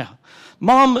somehow.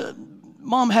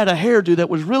 Mom had a hairdo that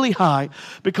was really high,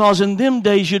 because in them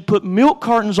days you'd put milk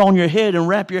cartons on your head and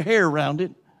wrap your hair around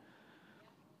it.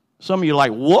 Some of you are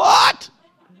like, "What?"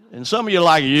 And some of you are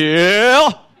like,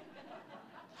 "Yeah."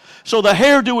 So the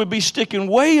hairdo would be sticking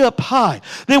way up high.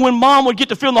 Then when Mom would get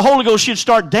to feeling the Holy Ghost, she'd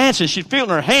start dancing. She'd feel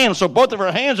in her hands, so both of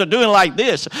her hands are doing like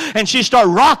this. And she'd start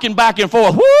rocking back and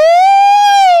forth. Woo!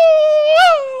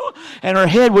 And her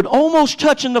head would almost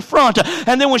touch in the front.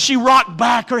 And then when she rocked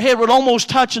back, her head would almost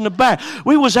touch in the back.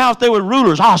 We was out there with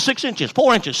rulers. 6 inches,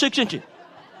 4 inches, 6 inches.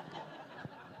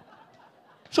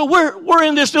 So we're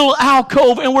in this little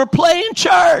alcove, and we're playing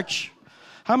church.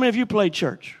 How many of you played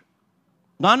church?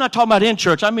 No, I'm not talking about in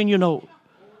church. I mean, you know.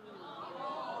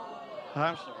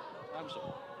 I'm sorry.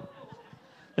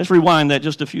 Let's rewind that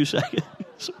just a few seconds.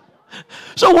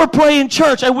 So we're playing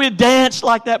church, and we danced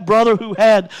like that brother who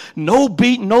had no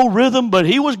beat, no rhythm, but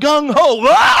he was gung-ho.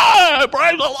 Ah,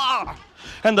 praise the Lord.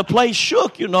 And the place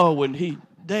shook, you know, when he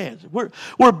danced.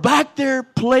 We're back there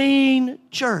playing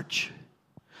church.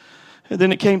 And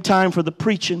then it came time for the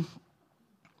preaching.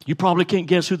 You probably can't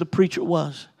guess who the preacher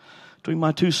was. Between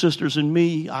my 2 sisters and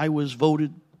me, I was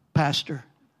voted pastor.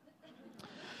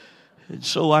 And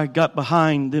so I got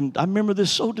behind them. I remember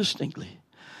this so distinctly.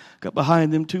 Got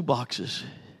behind them 2 boxes.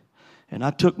 And I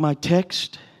took my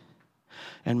text,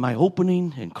 and my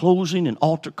opening and closing and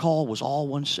altar call was all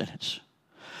one sentence.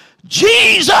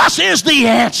 Jesus is the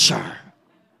answer.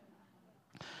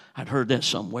 I'd heard that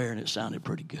somewhere, and it sounded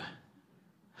pretty good.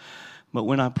 But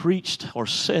when I preached or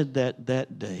said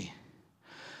that day,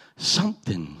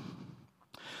 something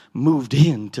moved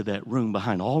into that room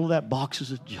behind all of that boxes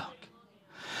of junk.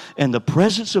 And the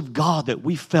presence of God that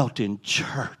we felt in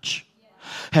church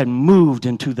had moved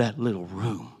into that little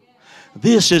room.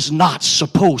 This is not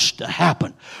supposed to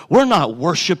happen. We're not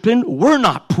worshiping. We're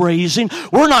not praising.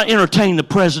 We're not entertaining the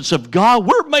presence of God.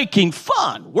 We're making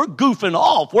fun. We're goofing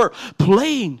off. We're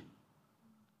playing.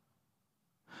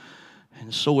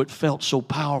 And so it felt so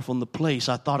powerful in the place,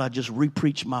 I thought I'd just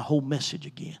re-preach my whole message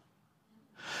again.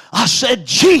 I said,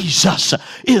 Jesus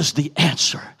is the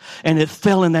answer. And it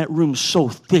fell in that room so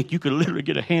thick, you could literally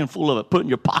get a handful of it, put in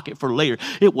your pocket for later.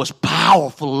 It was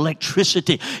powerful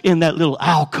electricity in that little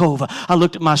alcove. I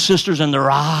looked at my sisters, and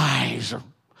their eyes are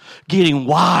getting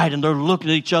wide, and they're looking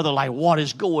at each other like, what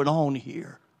is going on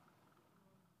here?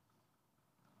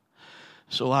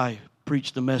 So I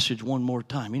preached the message one more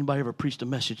time. Anybody ever preached a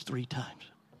message 3 times?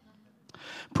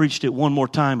 Preached it one more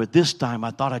time, but this time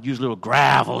I thought I'd use a little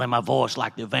gravel in my voice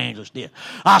like the evangelist did.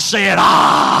 I said,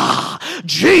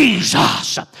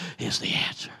 Jesus is the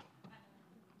answer.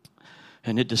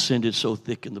 And it descended so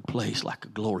thick in the place like a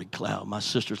glory cloud. My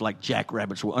sisters, like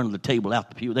jackrabbits, were under the table out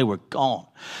the pew. They were gone.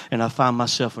 And I found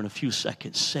myself in a few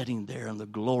seconds sitting there in the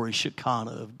glory Shekinah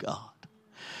of God.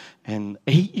 An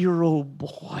 8-year-old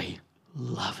boy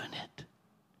loving it.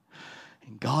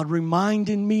 And God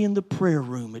reminded me in the prayer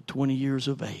room at 20 years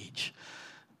of age,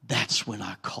 that's when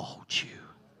I called you.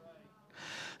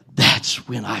 That's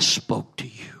when I spoke to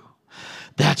you.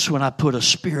 That's when I put a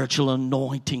spiritual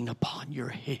anointing upon your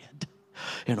head.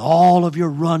 In all of your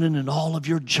running and all of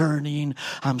your journeying,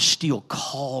 I'm still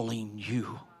calling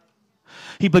you.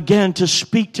 He began to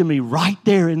speak to me right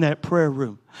there in that prayer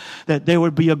room that there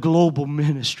would be a global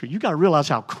ministry. You got to realize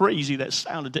how crazy that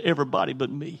sounded to everybody but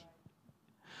me.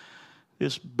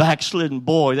 This backslidden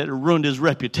boy that had ruined his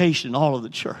reputation in all of the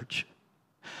church.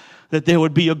 That there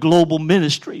would be a global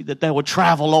ministry, that they would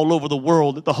travel all over the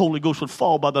world, that the Holy Ghost would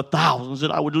fall by the thousands,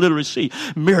 that I would literally see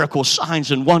miracles, signs,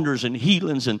 and wonders, and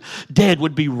healings, and dead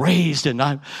would be raised. And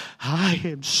I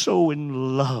am so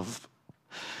in love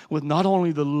with not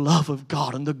only the love of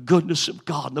God and the goodness of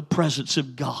God and the presence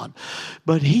of God,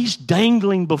 but He's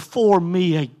dangling before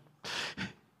me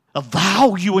a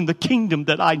value in the kingdom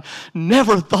that I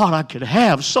never thought I could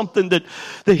have. Something that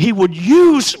He would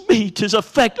use me to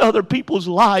affect other people's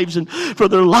lives and for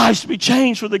their lives to be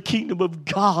changed for the kingdom of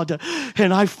God.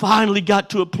 And I finally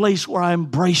got to a place where I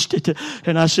embraced it.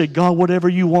 And I said, God, whatever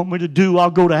you want me to do,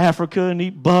 I'll go to Africa and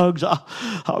eat bugs.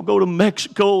 I'll go to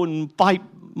Mexico and fight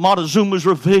Montezuma's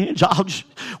revenge.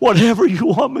 Whatever you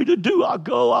want me to do, I'll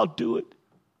go, I'll do it.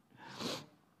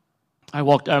 I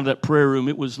walked out of that prayer room.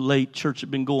 It was late. Church had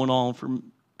been going on for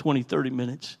 20, 30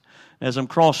 minutes. As I'm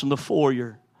crossing the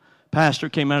foyer, pastor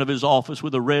came out of his office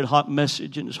with a red-hot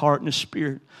message in his heart and his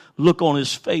spirit. Look on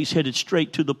his face, headed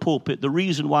straight to the pulpit. The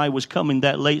reason why he was coming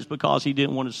that late is because he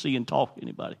didn't want to see and talk to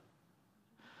anybody.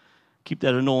 Keep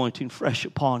that anointing fresh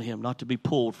upon him, not to be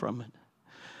pulled from it.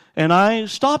 And I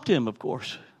stopped him, of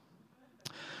course.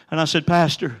 And I said,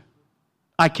 Pastor,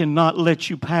 I cannot let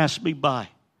you pass me by.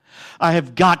 I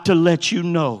have got to let you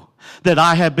know that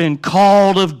I have been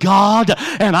called of God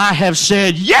and I have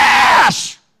said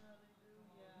yes.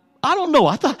 I don't know.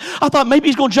 I thought maybe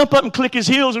he's going to jump up and click his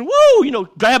heels and woo,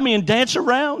 grab me and dance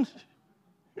around.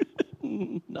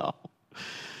 No.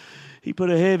 He put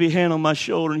a heavy hand on my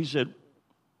shoulder and he said,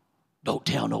 don't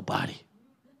tell nobody.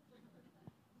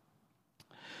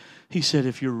 He said,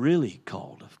 if you're really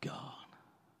called of God,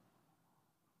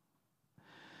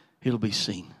 it'll be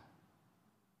seen.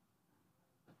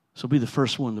 So be the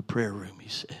first one in the prayer room, he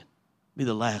said. Be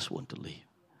the last one to leave.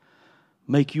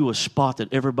 Make you a spot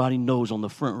that everybody knows on the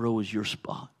front row is your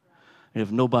spot. And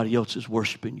if nobody else is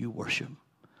worshiping, you worship.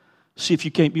 See if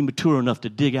you can't be mature enough to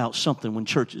dig out something when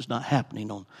church is not happening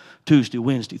on Tuesday,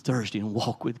 Wednesday, Thursday, and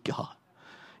walk with God.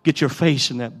 Get your face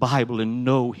in that Bible and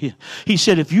know Him. He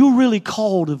said, if you're really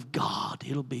called of God,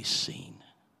 it'll be seen.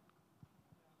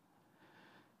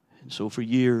 And so for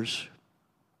years,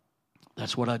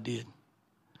 that's what I did.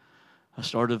 I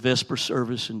started a Vesper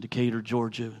service in Decatur,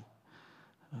 Georgia.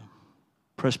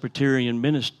 Presbyterian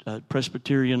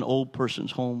old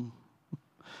person's home.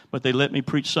 But they let me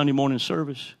preach Sunday morning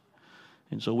service.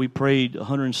 And so we prayed a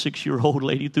 106-year-old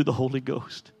lady through the Holy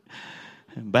Ghost.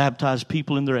 And baptized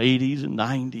people in their 80s and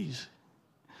 90s.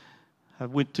 I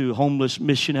went to homeless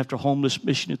mission after homeless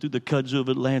mission through the kudzu of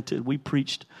Atlanta. We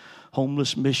preached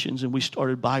homeless missions, and we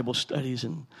started Bible studies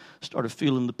and started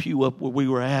filling the pew up where we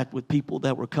were at with people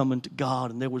that were coming to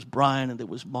God. And there was Brian, and there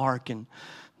was Mark, and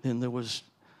then there was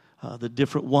the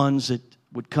different ones that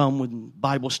would come with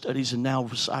Bible studies and now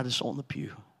recite us on the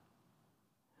pew.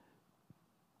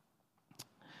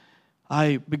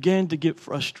 I began to get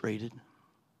frustrated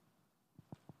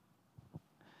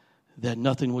that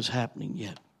nothing was happening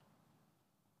yet.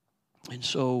 And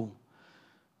so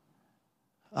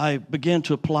I began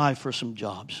to apply for some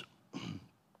jobs.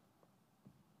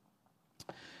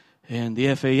 And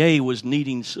the FAA was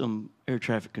needing some air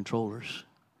traffic controllers.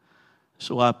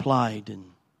 So I applied and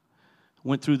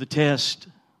went through the test.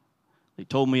 They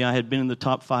told me I had been in the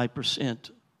top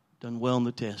 5%, done well in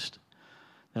the test.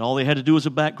 And all they had to do was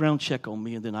a background check on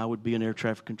me, and then I would be an air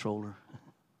traffic controller.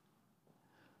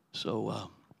 So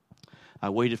I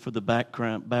waited for the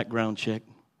background check.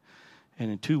 And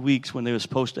in 2 weeks, when they were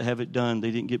supposed to have it done, they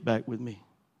didn't get back with me.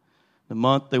 The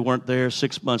month, they weren't there.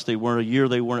 6 months, they weren't. A year,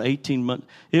 they weren't. 18 months.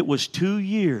 It was 2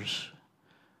 years.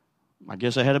 I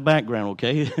guess I had a background,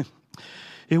 okay?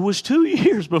 It was 2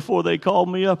 years before they called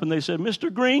me up and they said,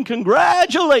 Mr. Green,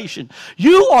 congratulations.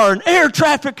 You are an air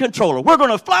traffic controller. We're going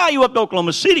to fly you up to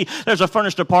Oklahoma City. There's a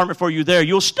furnished apartment for you there.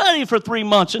 You'll study for 3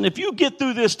 months. And if you get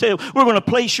through this we're going to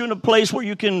place you in a place where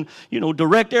you can,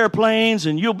 direct airplanes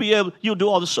and you'll do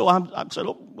all this. So I said,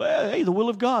 oh, well, hey, the will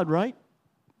of God, right?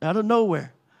 Out of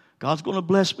nowhere. God's going to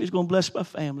bless me. He's going to bless my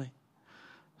family.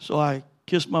 So I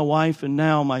kissed my wife, and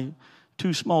now my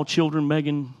 2 small children,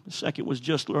 Megan, the second, was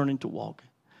just learning to walk.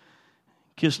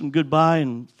 Kissed them goodbye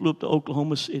and flew up to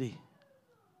Oklahoma City.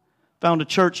 Found a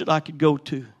church that I could go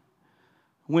to.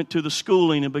 Went to the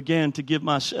schooling and began to give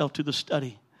myself to the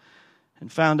study.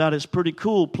 And found out it's pretty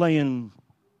cool playing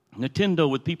Nintendo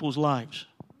with people's lives.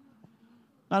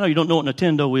 I know you don't know what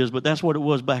Nintendo is, but that's what it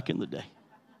was back in the day.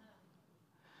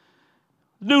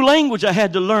 New language I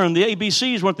had to learn. The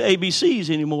ABCs weren't the ABCs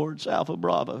anymore. It's Alpha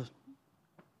Bravo.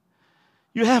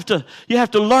 You have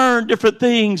to learn different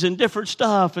things and different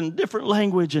stuff and different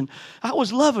language. And I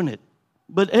was loving it.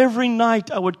 But every night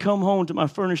I would come home to my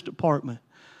furnished apartment,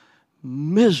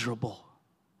 miserable.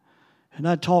 And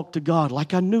I'd talk to God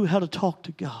like I knew how to talk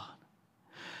to God.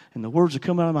 And the words would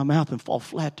come out of my mouth and fall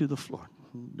flat to the floor.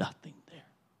 Nothing there.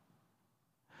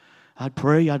 I'd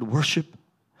pray, I'd worship.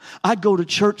 I'd go to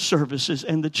church services,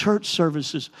 and the church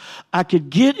services, I could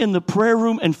get in the prayer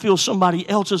room and feel somebody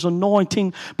else's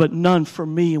anointing, but none for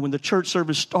me. And when the church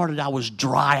service started, I was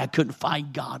dry. I couldn't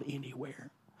find God anywhere.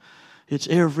 It's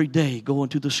every day going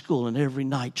to the school and every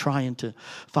night trying to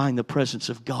find the presence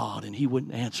of God, and He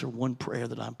wouldn't answer one prayer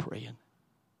that I'm praying.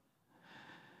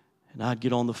 And I'd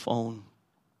get on the phone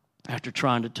after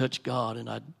trying to touch God, and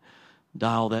I'd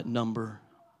dial that number.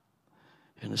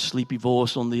 And a sleepy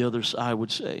voice on the other side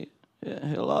would say,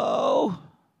 hello?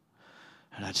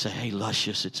 And I'd say, hey,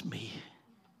 Luscious, it's me.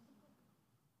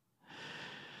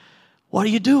 What are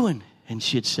you doing? And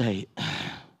she'd say,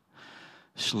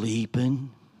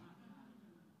 sleeping.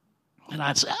 And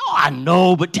I'd say, oh, I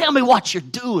know, but tell me what you're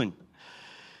doing.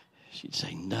 She'd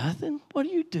say, nothing. What are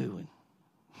you doing?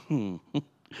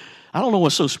 I don't know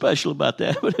what's so special about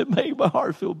that, but it made my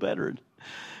heart feel better.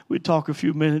 We'd talk a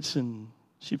few minutes, and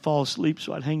she'd fall asleep,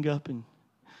 so I'd hang up, and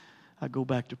I'd go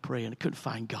back to pray, and I couldn't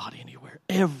find God anywhere.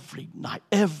 Every night,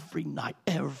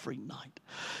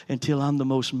 until I'm the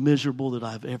most miserable that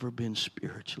I've ever been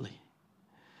spiritually.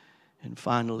 And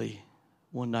finally,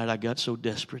 one night I got so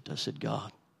desperate, I said,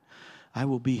 God, I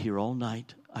will be here all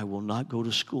night. I will not go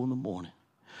to school in the morning.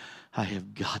 I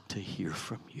have got to hear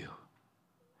from you.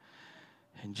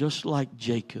 And just like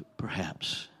Jacob,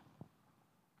 perhaps,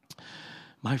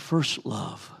 my first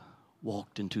love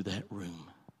walked into that room.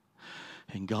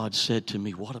 And God said to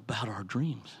me, what about our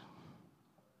dreams?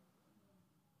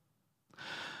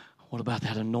 What about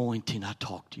that anointing I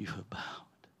talked to you about?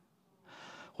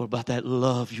 What about that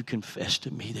love you confessed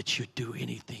to me that you'd do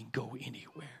anything, go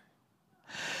anywhere?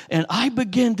 And I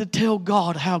began to tell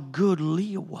God how good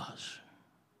Leah was.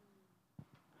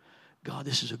 God,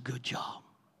 this is a good job.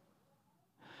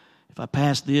 If I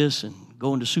passed this and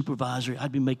go into supervisory,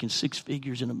 I'd be making 6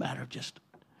 figures in a matter of just...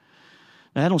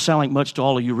 Now, that don't sound like much to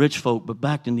all of you rich folk, but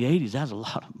back in the 80s, that's a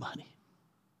lot of money,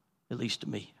 at least to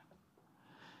me.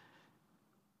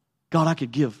 God, I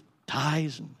could give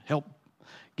tithes and help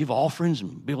give offerings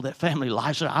and build that family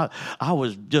life. So I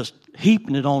was just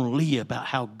heaping it on Leah about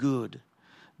how good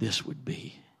this would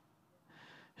be.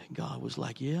 And God was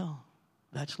like, yeah,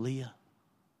 that's Leah.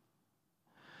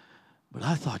 But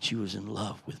I thought you was in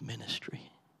love with ministry.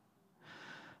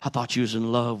 I thought you was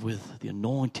in love with the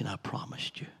anointing I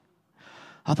promised you.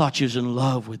 I thought you was in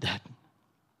love with that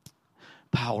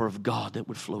power of God that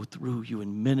would flow through you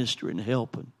and minister and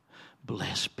help and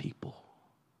bless people.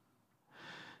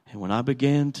 And when I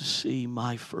began to see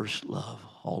my first love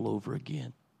all over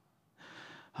again,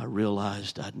 I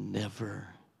realized I'd never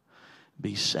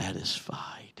be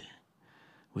satisfied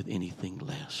with anything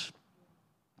less.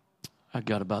 I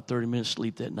got about 30 minutes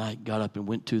sleep that night, got up and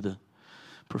went to the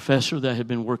professor that had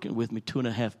been working with me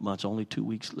 2.5 months, only 2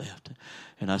 weeks left.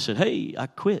 And I said, hey, I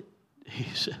quit. He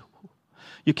said,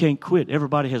 you can't quit.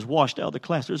 Everybody has washed out of the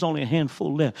class. There's only a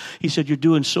handful left. He said, you're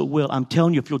doing so well. I'm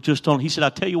telling you, if you'll just don't. He said,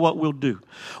 I'll tell you what we'll do.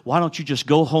 Why don't you just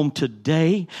go home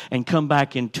today and come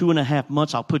back in 2.5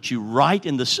 months? I'll put you right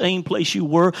in the same place you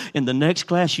were. In the next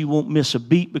class, you won't miss a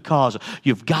beat because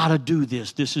you've got to do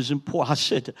this. This is important. I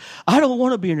said, I don't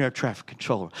want to be an air traffic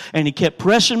controller. And he kept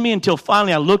pressing me until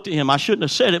finally I looked at him. I shouldn't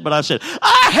have said it, but I said,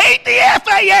 I hate the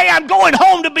FAA. I'm going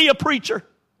home to be a preacher.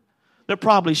 They're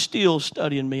probably still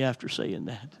studying me after saying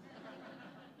that.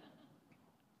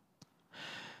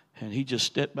 And he just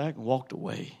stepped back and walked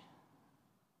away.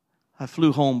 I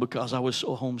flew home because I was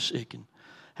so homesick and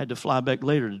had to fly back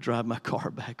later to drive my car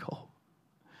back home.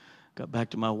 got back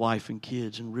to my wife and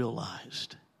kids and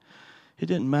realized it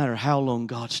didn't matter how long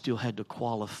God still had to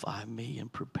qualify me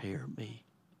and prepare me.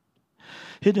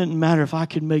 It didn't matter if I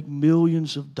could make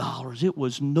millions of dollars. It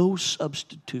was no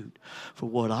substitute for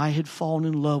what I had fallen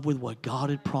in love with, what God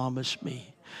had promised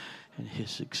me. And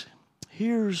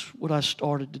here's what I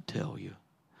started to tell you.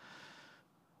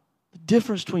 The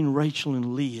difference between Rachel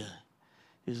and Leah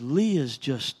is Leah's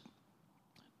just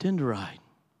tender-eyed.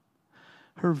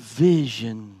 Her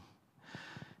vision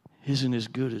isn't as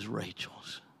good as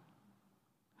Rachel's.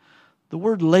 The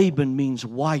word Laban means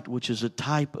white, which is a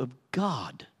type of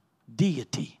God,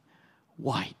 deity,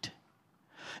 white.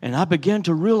 And I began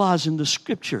to realize in the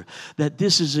Scripture that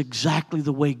this is exactly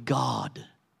the way God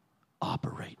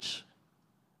operates.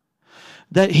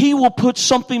 That He will put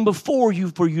something before you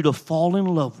for you to fall in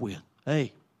love with.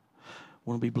 Hey,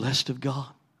 want to be blessed of God?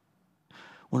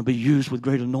 Want to be used with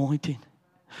great anointing?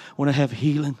 Want to have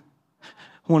healing?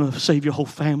 Want to save your whole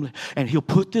family? And He'll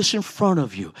put this in front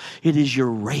of you. It is your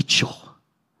Rachel.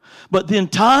 But then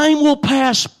time will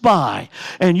pass by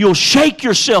and you'll shake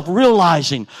yourself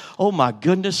realizing, oh my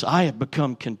goodness, I have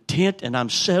become content and I'm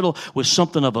settled with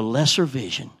something of a lesser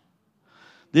vision.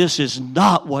 This is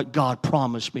not what God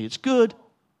promised me. It's good.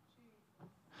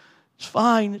 It's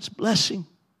fine. It's blessing.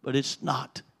 But it's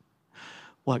not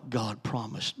what God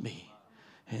promised me.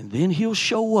 And then He'll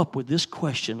show up with this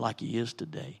question like He is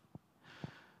today.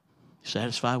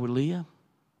 Satisfied with Leah?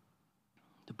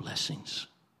 The blessings,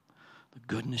 the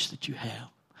goodness that you have,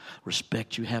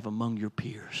 respect you have among your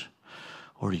peers.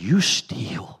 Or do you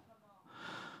still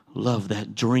love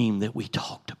that dream that we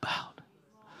talked about?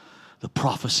 The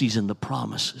prophecies and the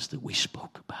promises that we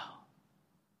spoke about.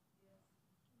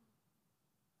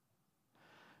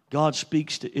 God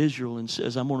speaks to Israel and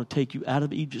says, I'm going to take you out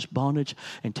of Egypt's bondage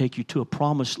and take you to a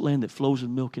promised land that flows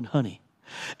with milk and honey.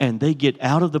 And they get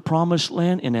out of the promised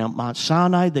land, and at Mount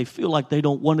Sinai, they feel like they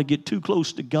don't want to get too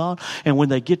close to God. And when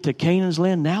they get to Canaan's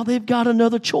land, now they've got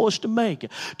another choice to make.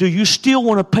 Do you still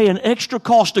want to pay an extra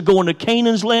cost to go into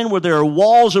Canaan's land where there are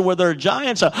walls and where there are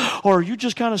giants? Or are you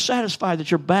just kind of satisfied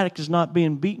that your back is not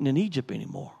being beaten in Egypt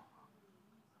anymore?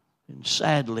 And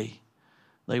sadly,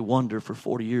 they wander for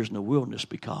 40 years in the wilderness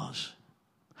because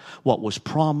what was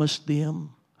promised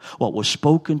them, what was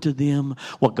spoken to them,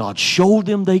 what God showed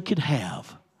them they could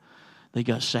have, they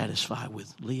got satisfied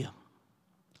with Leah.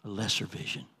 A lesser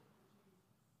vision.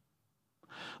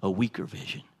 A weaker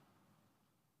vision.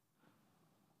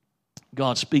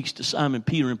 God speaks to Simon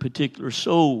Peter in particular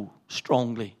so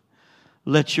strongly.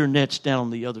 Let your nets down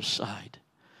on the other side.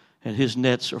 And his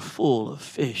nets are full of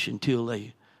fish until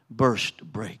they burst to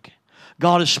break.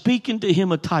 God is speaking to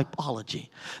him a typology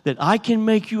that I can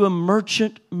make you a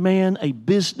merchant man, a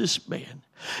businessman.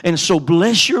 And so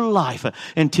bless your life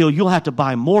until you'll have to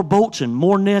buy more boats and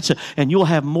more nets and you'll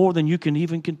have more than you can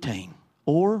even contain.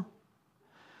 Or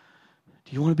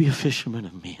do you want to be a fisherman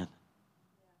of men?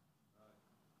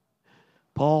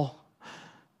 Paul,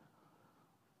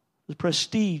 the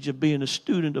prestige of being a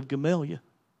student of Gamaliel.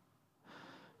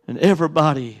 And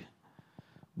everybody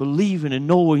believing and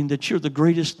knowing that you're the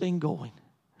greatest thing going.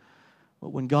 But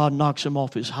when God knocks him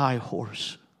off his high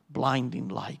horse, blinding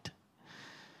light,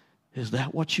 is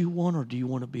that what you want, or do you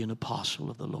want to be an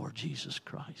apostle of the Lord Jesus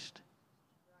Christ?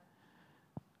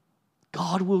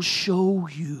 God will show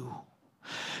you.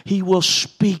 He will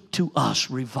speak to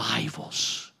us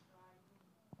revivals.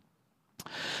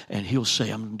 And He'll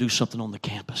say, I'm going to do something on the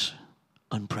campus.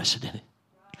 Unprecedented.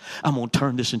 I'm going to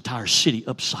turn this entire city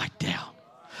upside down.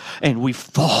 And we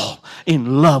fall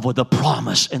in love with the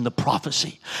promise and the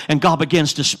prophecy. And God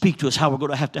begins to speak to us how we're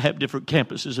going to have different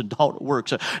campuses and how it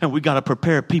works. And we got to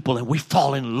prepare people, and we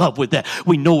fall in love with that.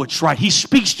 We know it's right. He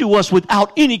speaks to us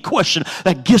without any question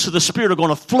that gifts of the Spirit are going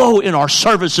to flow in our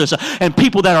services. And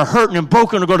people that are hurting and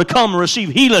broken are going to come and receive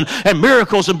healing and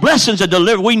miracles and blessings and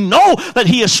deliverance. We know that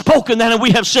He has spoken that, and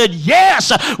we have said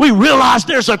yes. We realize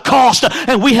there's a cost,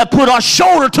 and we have put our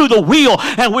shoulder to the wheel,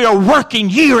 and we are working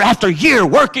year after year,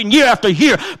 year after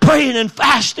year, praying and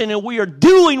fasting, and we are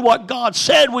doing what God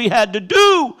said we had to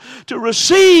do to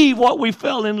receive what we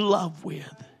fell in love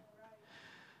with.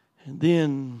 And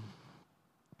then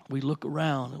we look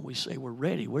around and we say, we're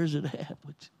ready. Where's it at?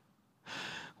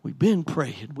 We've been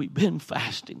praying. We've been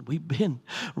fasting. We've been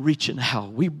reaching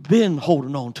out. We've been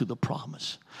holding on to the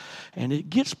promise. And it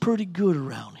gets pretty good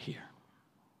around here.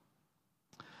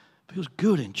 Feels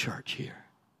good in church here.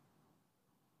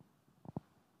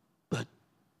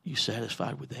 You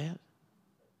satisfied with that?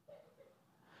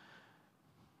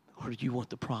 Or do you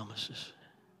want the promises?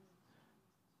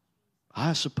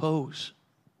 I suppose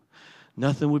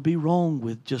nothing would be wrong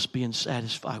with just being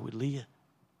satisfied with Leah.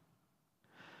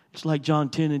 It's like John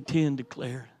 10:10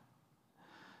 declared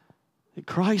that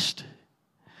Christ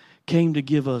came to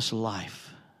give us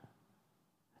life.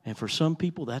 And for some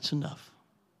people, that's enough.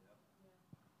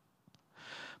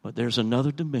 But there's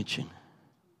another dimension.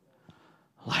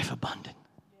 Life abundant.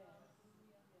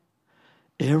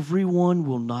 Everyone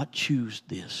will not choose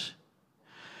this.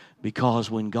 Because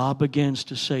when God begins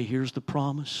to say, here's the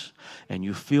promise, and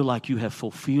you feel like you have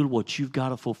fulfilled what you've got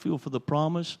to fulfill for the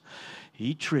promise,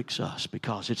 He tricks us,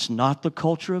 because it's not the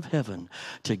culture of heaven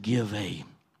to give a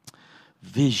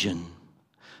vision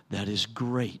that is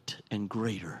great and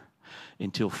greater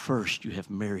until first you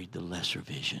have married the lesser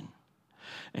vision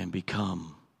and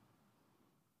become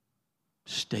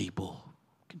stable,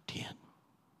 content.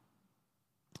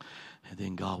 And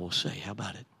then God will say, how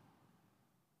about it?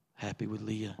 Happy with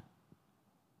Leah?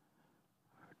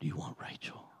 Or do you want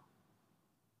Rachel?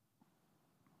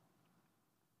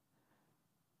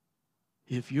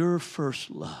 If your first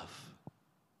love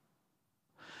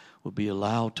will be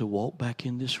allowed to walk back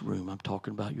in this room, I'm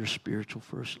talking about your spiritual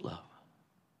first love,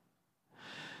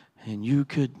 and you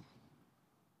could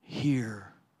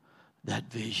hear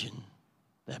that vision,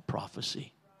 that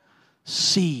prophecy,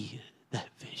 see that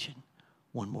vision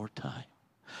one more time.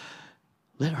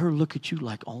 Let her look at you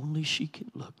like only she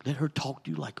can look. Let her talk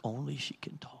to you like only she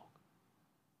can talk.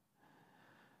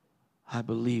 I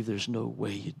believe there's no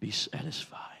way you'd be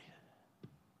satisfied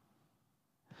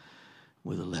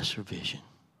with a lesser vision.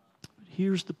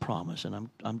 Here's the promise, and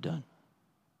I'm done.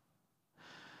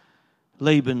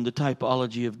 Laban, the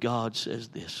typology of God, says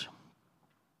this: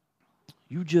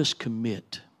 you just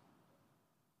commit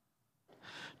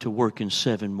to working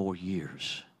 7 more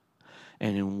years,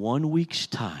 and in 1 week's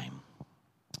time,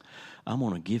 I'm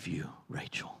going to give you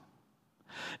Rachel.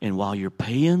 And while you're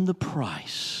paying the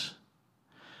price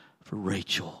for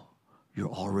Rachel, you're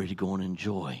already going to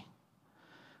enjoy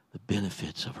the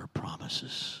benefits of her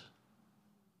promises.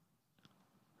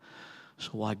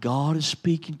 So while God is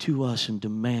speaking to us and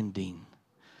demanding,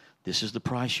 this is the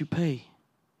price you pay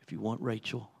if you want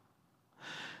Rachel.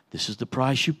 This is the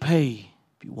price you pay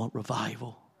if you want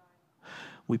revival.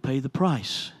 We pay the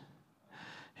price.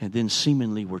 And then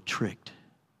seemingly we're tricked.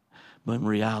 But in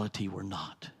reality we're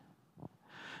not.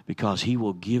 Because He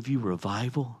will give you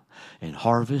revival and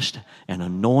harvest and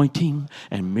anointing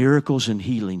and miracles and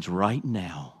healings right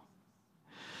now.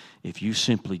 If you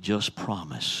simply just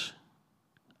promise,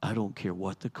 I don't care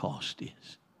what the cost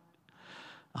is,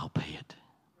 I'll pay it.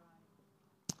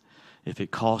 If it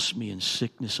costs me in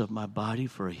sickness of my body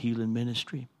for a healing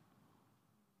ministry,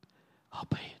 I'll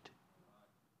pay it.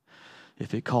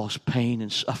 If it costs pain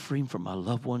and suffering for my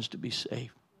loved ones to be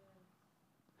saved,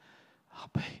 I'll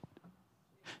pay it.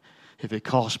 If it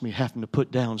costs me having to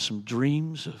put down some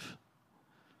dreams of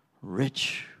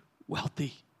rich,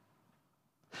 wealthy,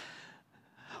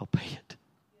 I'll pay it.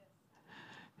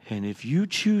 And if you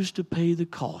choose to pay the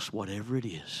cost, whatever it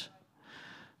is,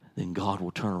 then God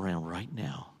will turn around right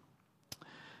now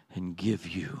and give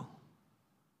you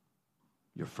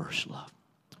your first love.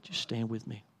 Would you stand with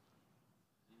me?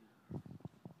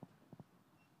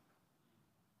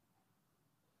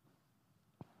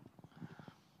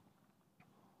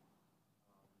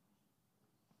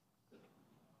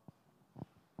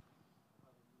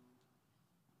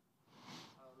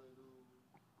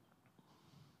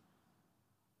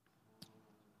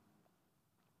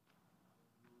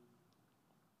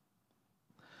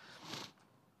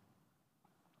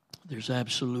 There's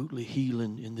absolutely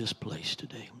healing in this place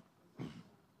today.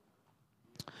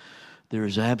 There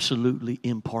is absolutely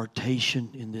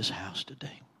impartation in this house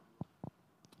today.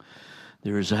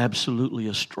 There is absolutely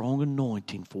a strong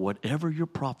anointing for whatever your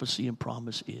prophecy and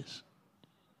promise is.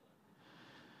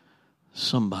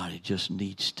 Somebody just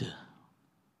needs to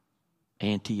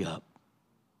ante up.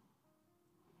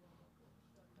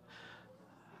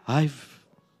 I've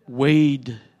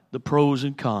weighed the pros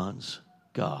and cons,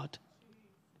 God.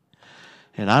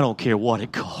 And I don't care what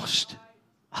it cost.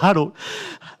 I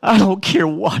don't care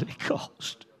what it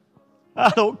cost. I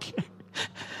don't care.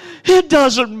 It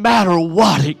doesn't matter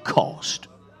what it cost.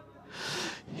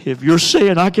 If you're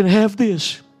saying I can have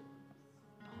this,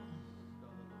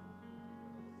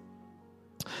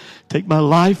 take my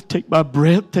life, take my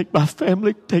breath, take my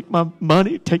family, take my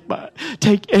money, take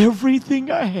everything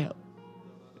I have.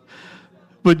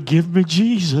 But give me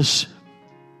Jesus.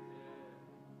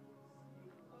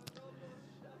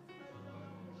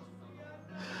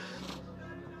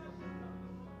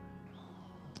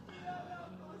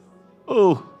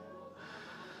 Oh,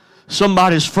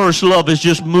 somebody's first love has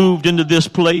just moved into this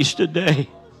place today.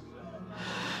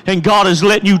 And God is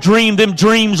letting you dream them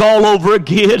dreams all over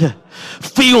again.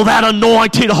 Feel that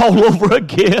anointing all over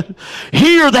again.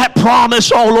 Hear that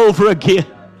promise all over again.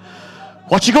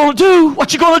 What you gonna do?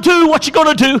 What you gonna do? What you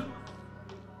gonna do?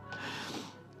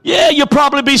 Yeah, you'll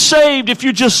probably be saved if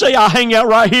you just say, I'll hang out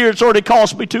right here. It's already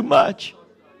cost me too much.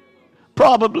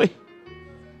 Probably.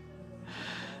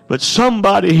 But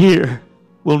somebody here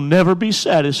will never be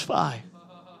satisfied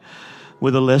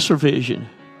with a lesser vision.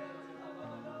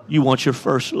 You want your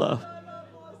first love.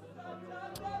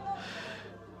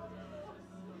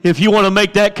 If you want to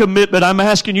make that commitment, I'm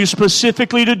asking you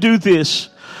specifically to do this.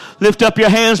 Lift up your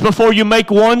hands before you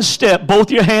make one step. Both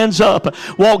your hands up.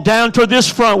 Walk down to this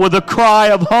front with a cry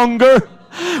of hunger,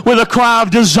 with a cry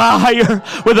of desire,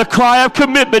 with a cry of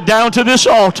commitment down to this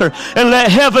altar. And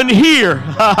let heaven hear.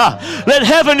 Let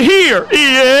heaven hear.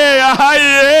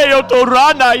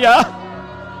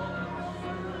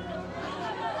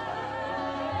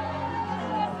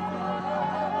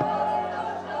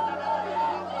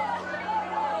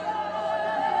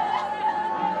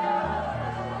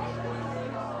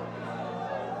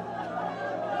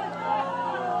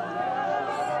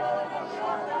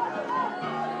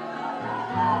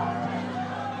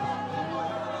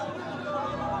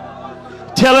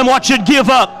 Tell him what you'd give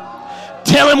up.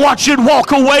 Tell him what you'd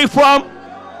walk away from.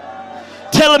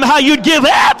 Tell him how you'd give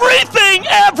everything,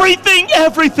 everything,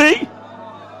 everything.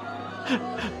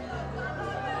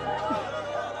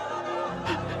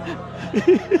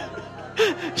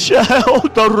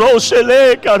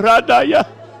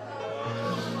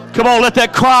 Come on, let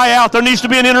that cry out. There needs to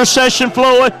be an intercession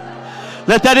flowing.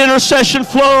 Let that intercession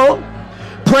flow.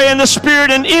 Pray in the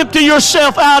Spirit and empty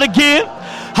yourself out again.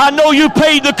 I know you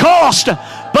paid the cost,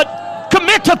 but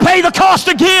commit to pay the cost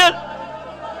again.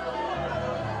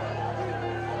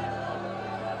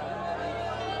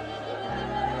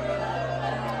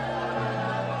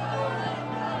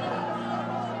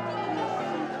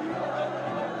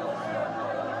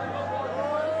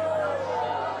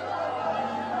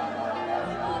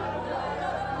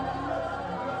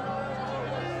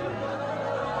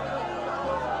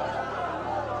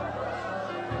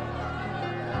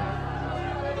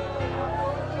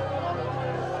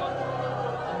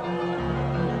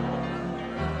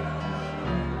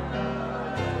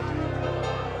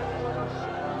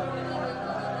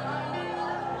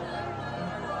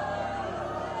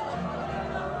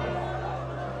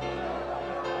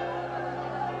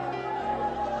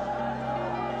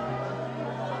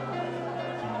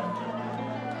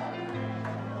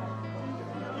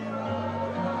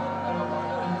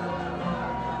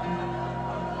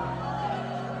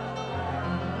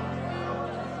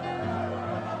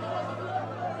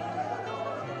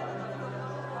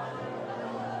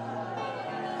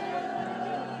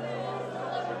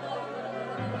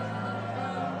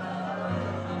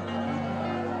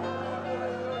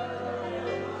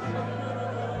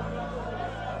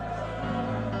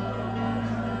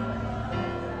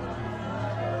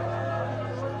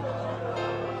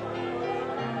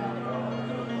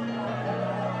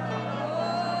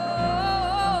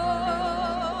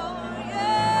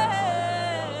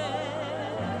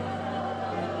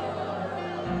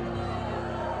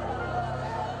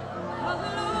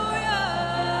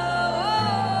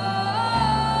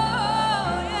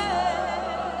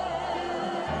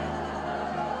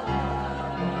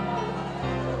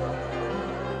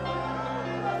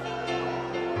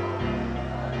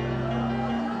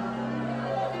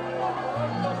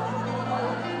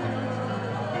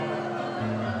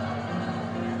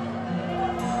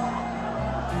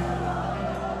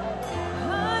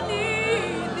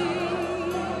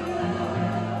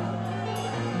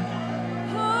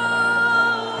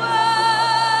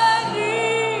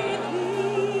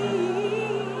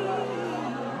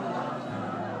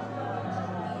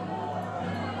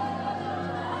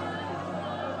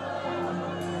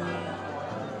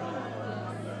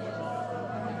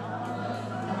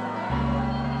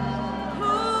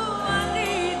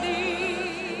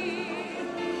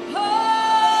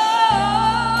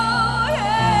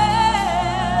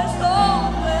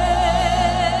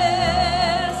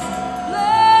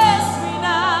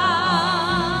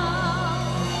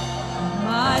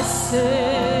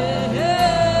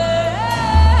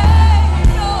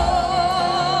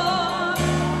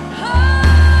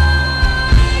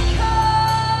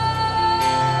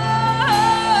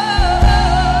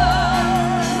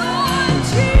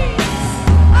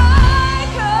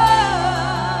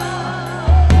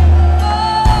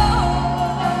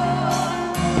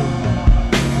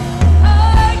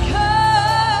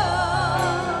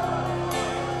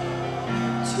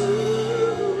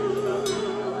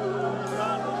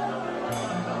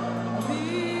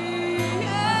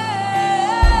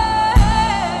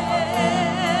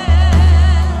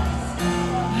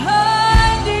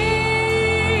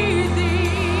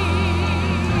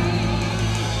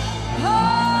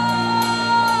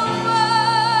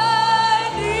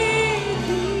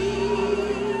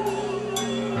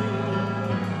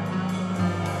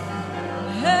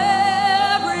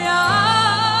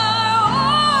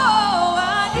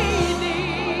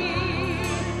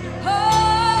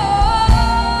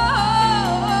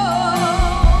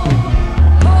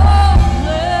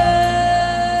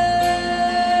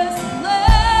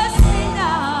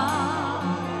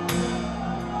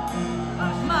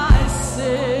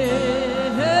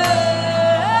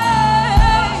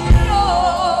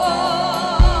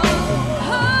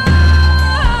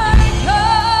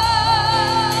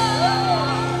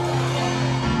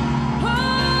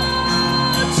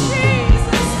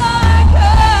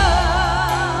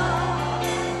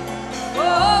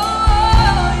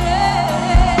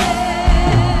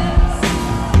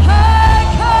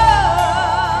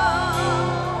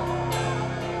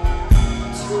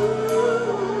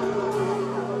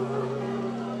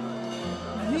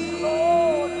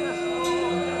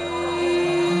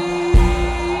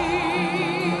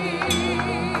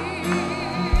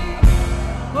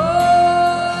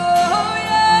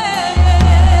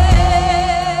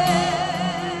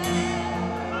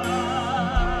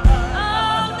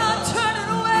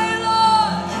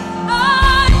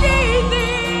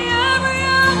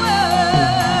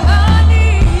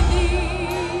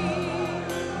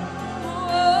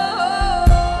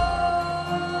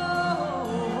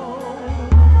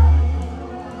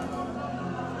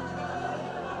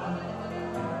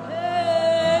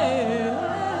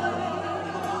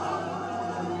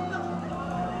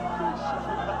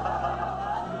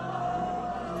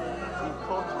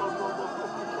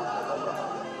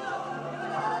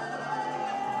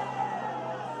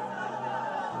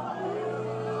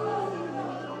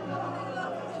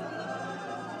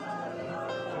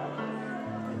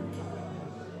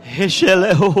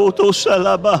 Heshelehoto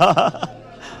salaba.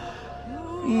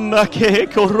 Make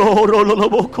kororo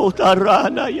loloboko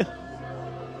taranaya.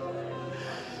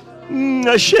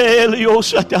 Nashelio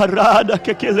satarada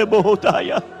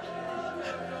kekelebotaya.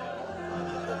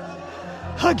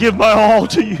 I give my all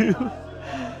to you,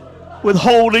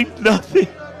 withholding nothing.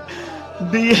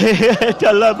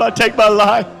 Take my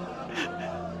life.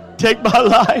 Take my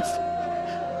life.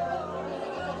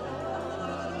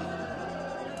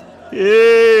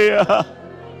 Yeah.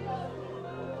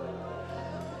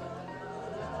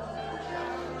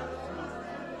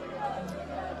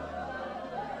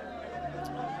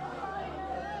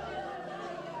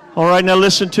 All right, now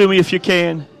listen to me if you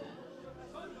can.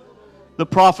 The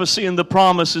prophecy and the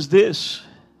promise is this.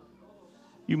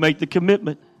 You make the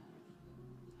commitment.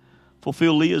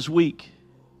 Fulfill Leah's week.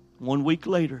 1 week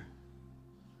later,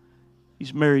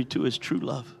 he's married to his true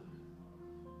love.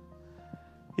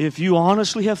 If you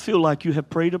honestly feel like you have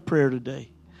prayed a prayer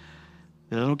today,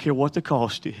 then I don't care what the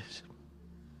cost is.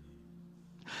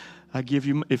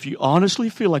 If you honestly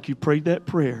feel like you prayed that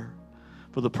prayer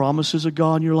for the promises of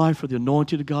God in your life, for the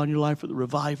anointing of God in your life, for the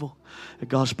revival that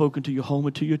God's spoken to your home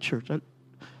and to your church,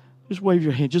 just wave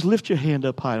your hand. Just lift your hand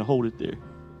up high and hold it there.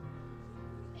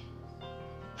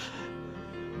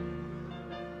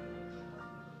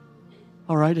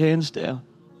 All right, hands down.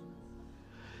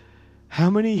 How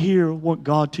many here want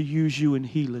God to use you in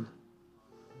healing?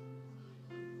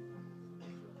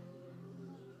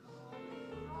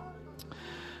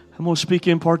 I'm going to speak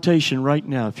impartation right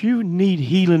now. If you need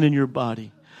healing in your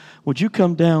body, would you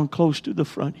come down close to the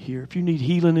front here? If you need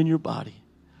healing in your body,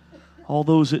 all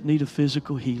those that need a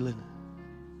physical healing.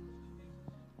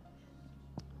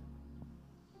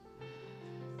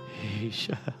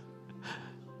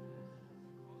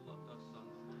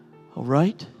 All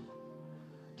right?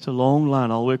 It's a long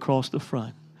line all the way across the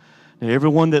front. Now,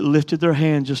 everyone that lifted their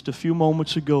hand just a few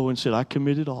moments ago and said, I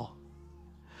commit it all.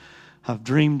 I've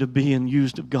dreamed of being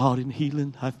used of God in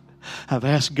healing. I've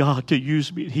asked God to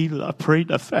use me in healing. I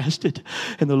prayed, I fasted.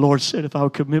 And the Lord said, if I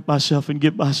would commit myself and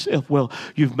give myself, well,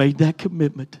 you've made that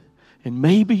commitment. And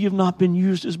maybe you've not been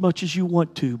used as much as you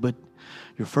want to, but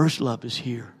your first love is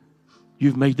here.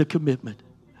 You've made the commitment.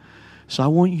 So I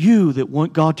want you that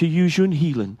want God to use you in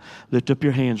healing, lift up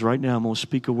your hands right now. I'm going to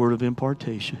speak a word of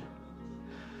impartation.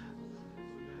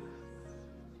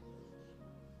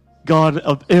 God,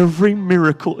 of every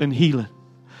miracle and healing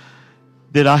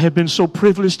that I have been so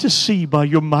privileged to see by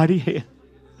your mighty hand,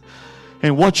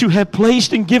 and what you have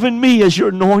placed and given me as your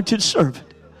anointed servant,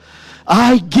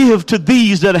 I give to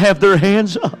these that have their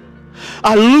hands up.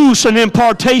 I loose an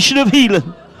impartation of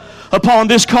healing upon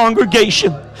this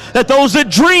congregation, that those that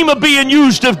dream of being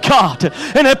used of God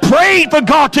and have prayed for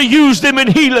God to use them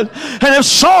in healing and have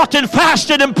sought and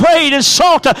fasted and prayed and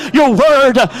sought your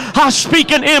word, I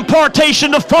speak an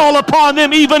impartation to fall upon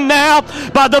them even now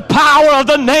by the power of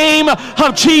the name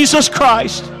of Jesus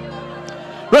Christ.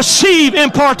 Receive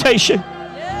impartation.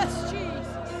 Yes, Jesus.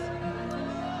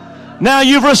 Now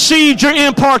you've received your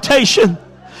impartation.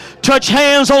 Touch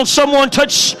hands on someone.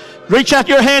 Reach out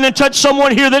your hand and touch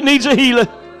someone here that needs a healing.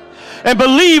 And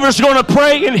believers are going to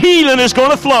pray and healing is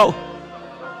going to flow.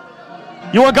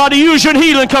 You want God to use you in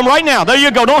healing? Come right now. There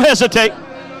you go. Don't hesitate.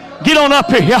 Get on up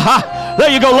here. There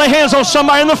you go. Lay hands on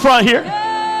somebody in the front here.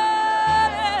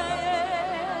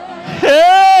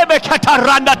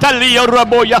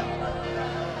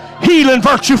 Healing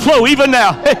virtue flow even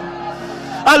now.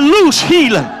 I loose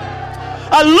healing.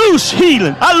 I loose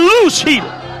healing. I loose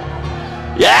healing.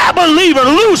 Yeah, believer,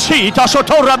 loose heat. That's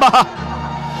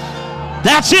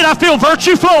it. I feel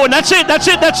virtue flowing. That's it. That's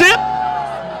it. That's it.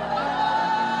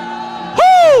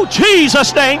 Woo!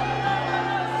 Jesus' name.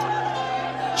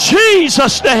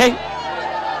 Jesus' name.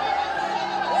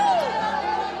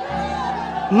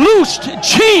 Loosed.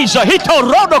 Jesus.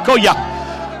 Hitorodokoya.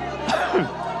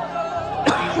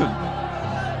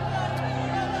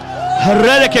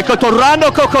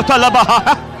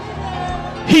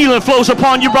 Healing flows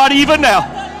upon your body even now.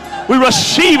 We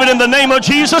receive it in the name of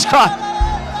Jesus Christ.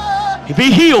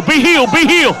 Be healed, be healed, be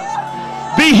healed.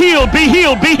 Be healed, be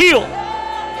healed, be healed.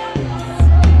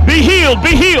 Be healed,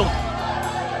 be healed.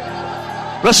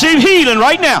 Receive healing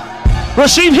right now.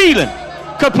 Receive healing.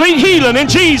 Complete healing in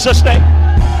Jesus' name.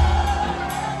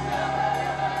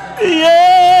 Yeah.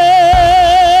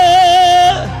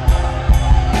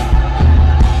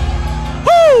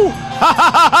 Woo. Ha ha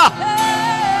ha ha.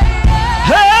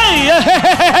 Hey.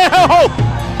 Oh.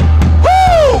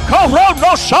 Woo.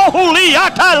 Korono sohuli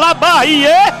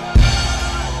atalabai.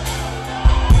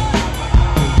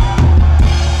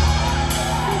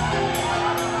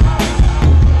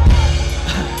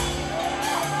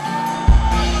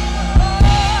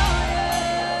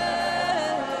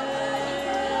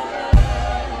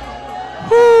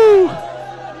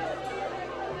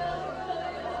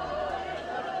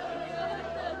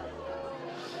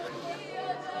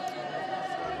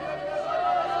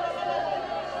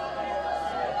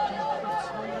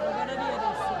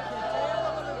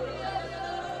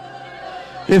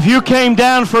 If you came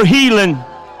down for healing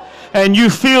and you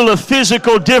feel a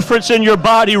physical difference in your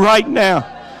body right now,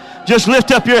 just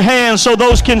lift up your hands so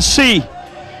those can see.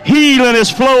 Healing is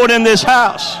flowing in this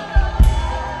house.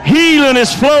 Healing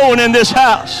is flowing in this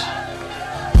house.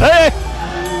 Hey,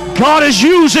 God is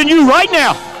using you right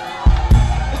now.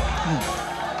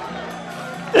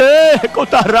 Hey,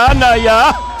 kotarana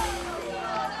ya.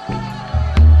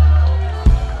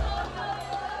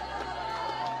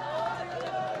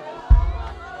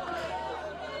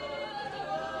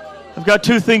 I've got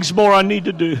 2 things more I need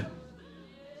to do.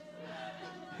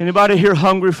 Anybody here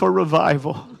hungry for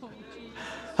revival?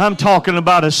 I'm talking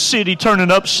about a city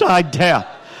turning upside down.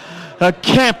 A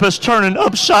campus turning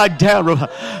upside down.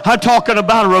 I'm talking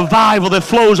about a revival that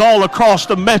flows all across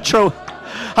the metro.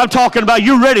 I'm talking about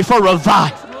you ready for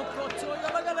revival.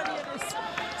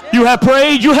 You have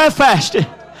prayed, you have fasted,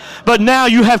 but now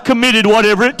you have committed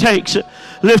whatever it takes.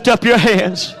 Lift up your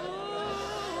hands.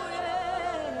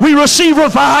 We receive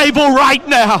revival right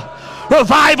now.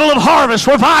 Revival of harvest,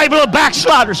 revival of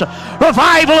backsliders,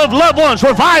 revival of loved ones,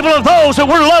 revival of those that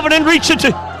we're loving and reaching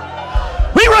to.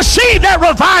 We receive that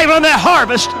revival and that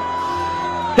harvest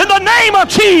in the name of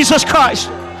Jesus Christ.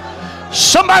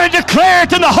 Somebody declare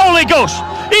it in the Holy Ghost.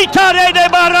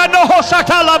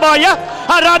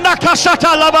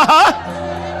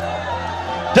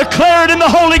 Declare it in the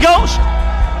Holy Ghost.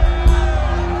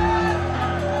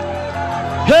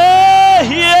 Hey,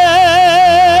 yeah.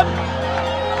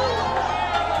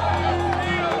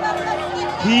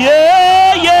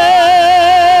 Yeah,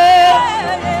 yeah.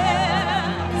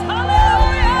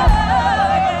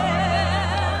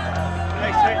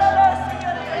 Hey,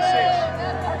 sis.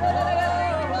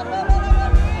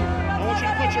 I want you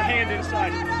to put your hand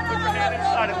inside it. Put your hand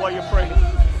inside it while you're praying.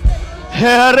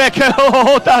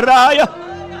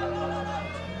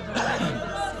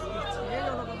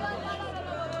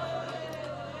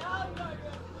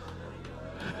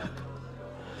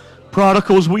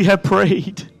 Prodigals, we have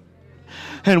prayed.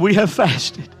 And we have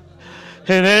fasted.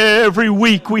 And every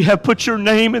week we have put your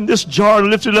name in this jar and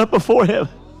lifted it up before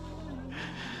heaven.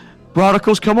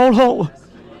 Prodigals, come on home.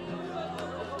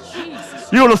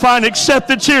 You're going to find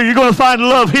acceptance here. You're going to find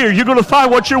love here. You're going to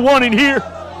find what you're wanting here.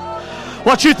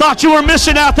 What you thought you were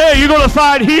missing out there, you're going to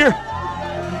find here.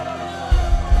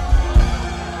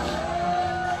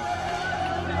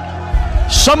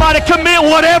 Somebody commit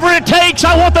whatever it takes.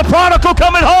 I want the prodigal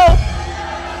coming home.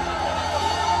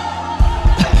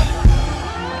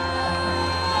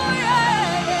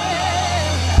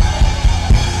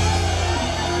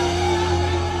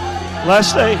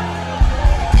 Last thing.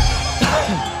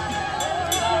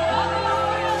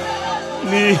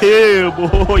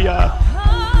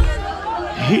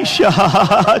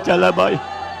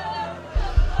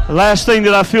 Last thing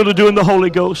that I feel to do in the Holy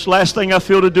Ghost. Last thing I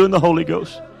feel to do in the Holy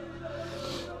Ghost.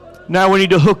 Now we need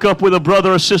to hook up with a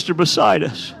brother or sister beside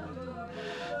us.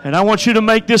 And I want you to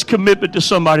make this commitment to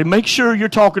somebody. Make sure you're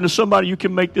talking to somebody you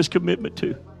can make this commitment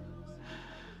to.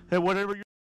 That whatever you're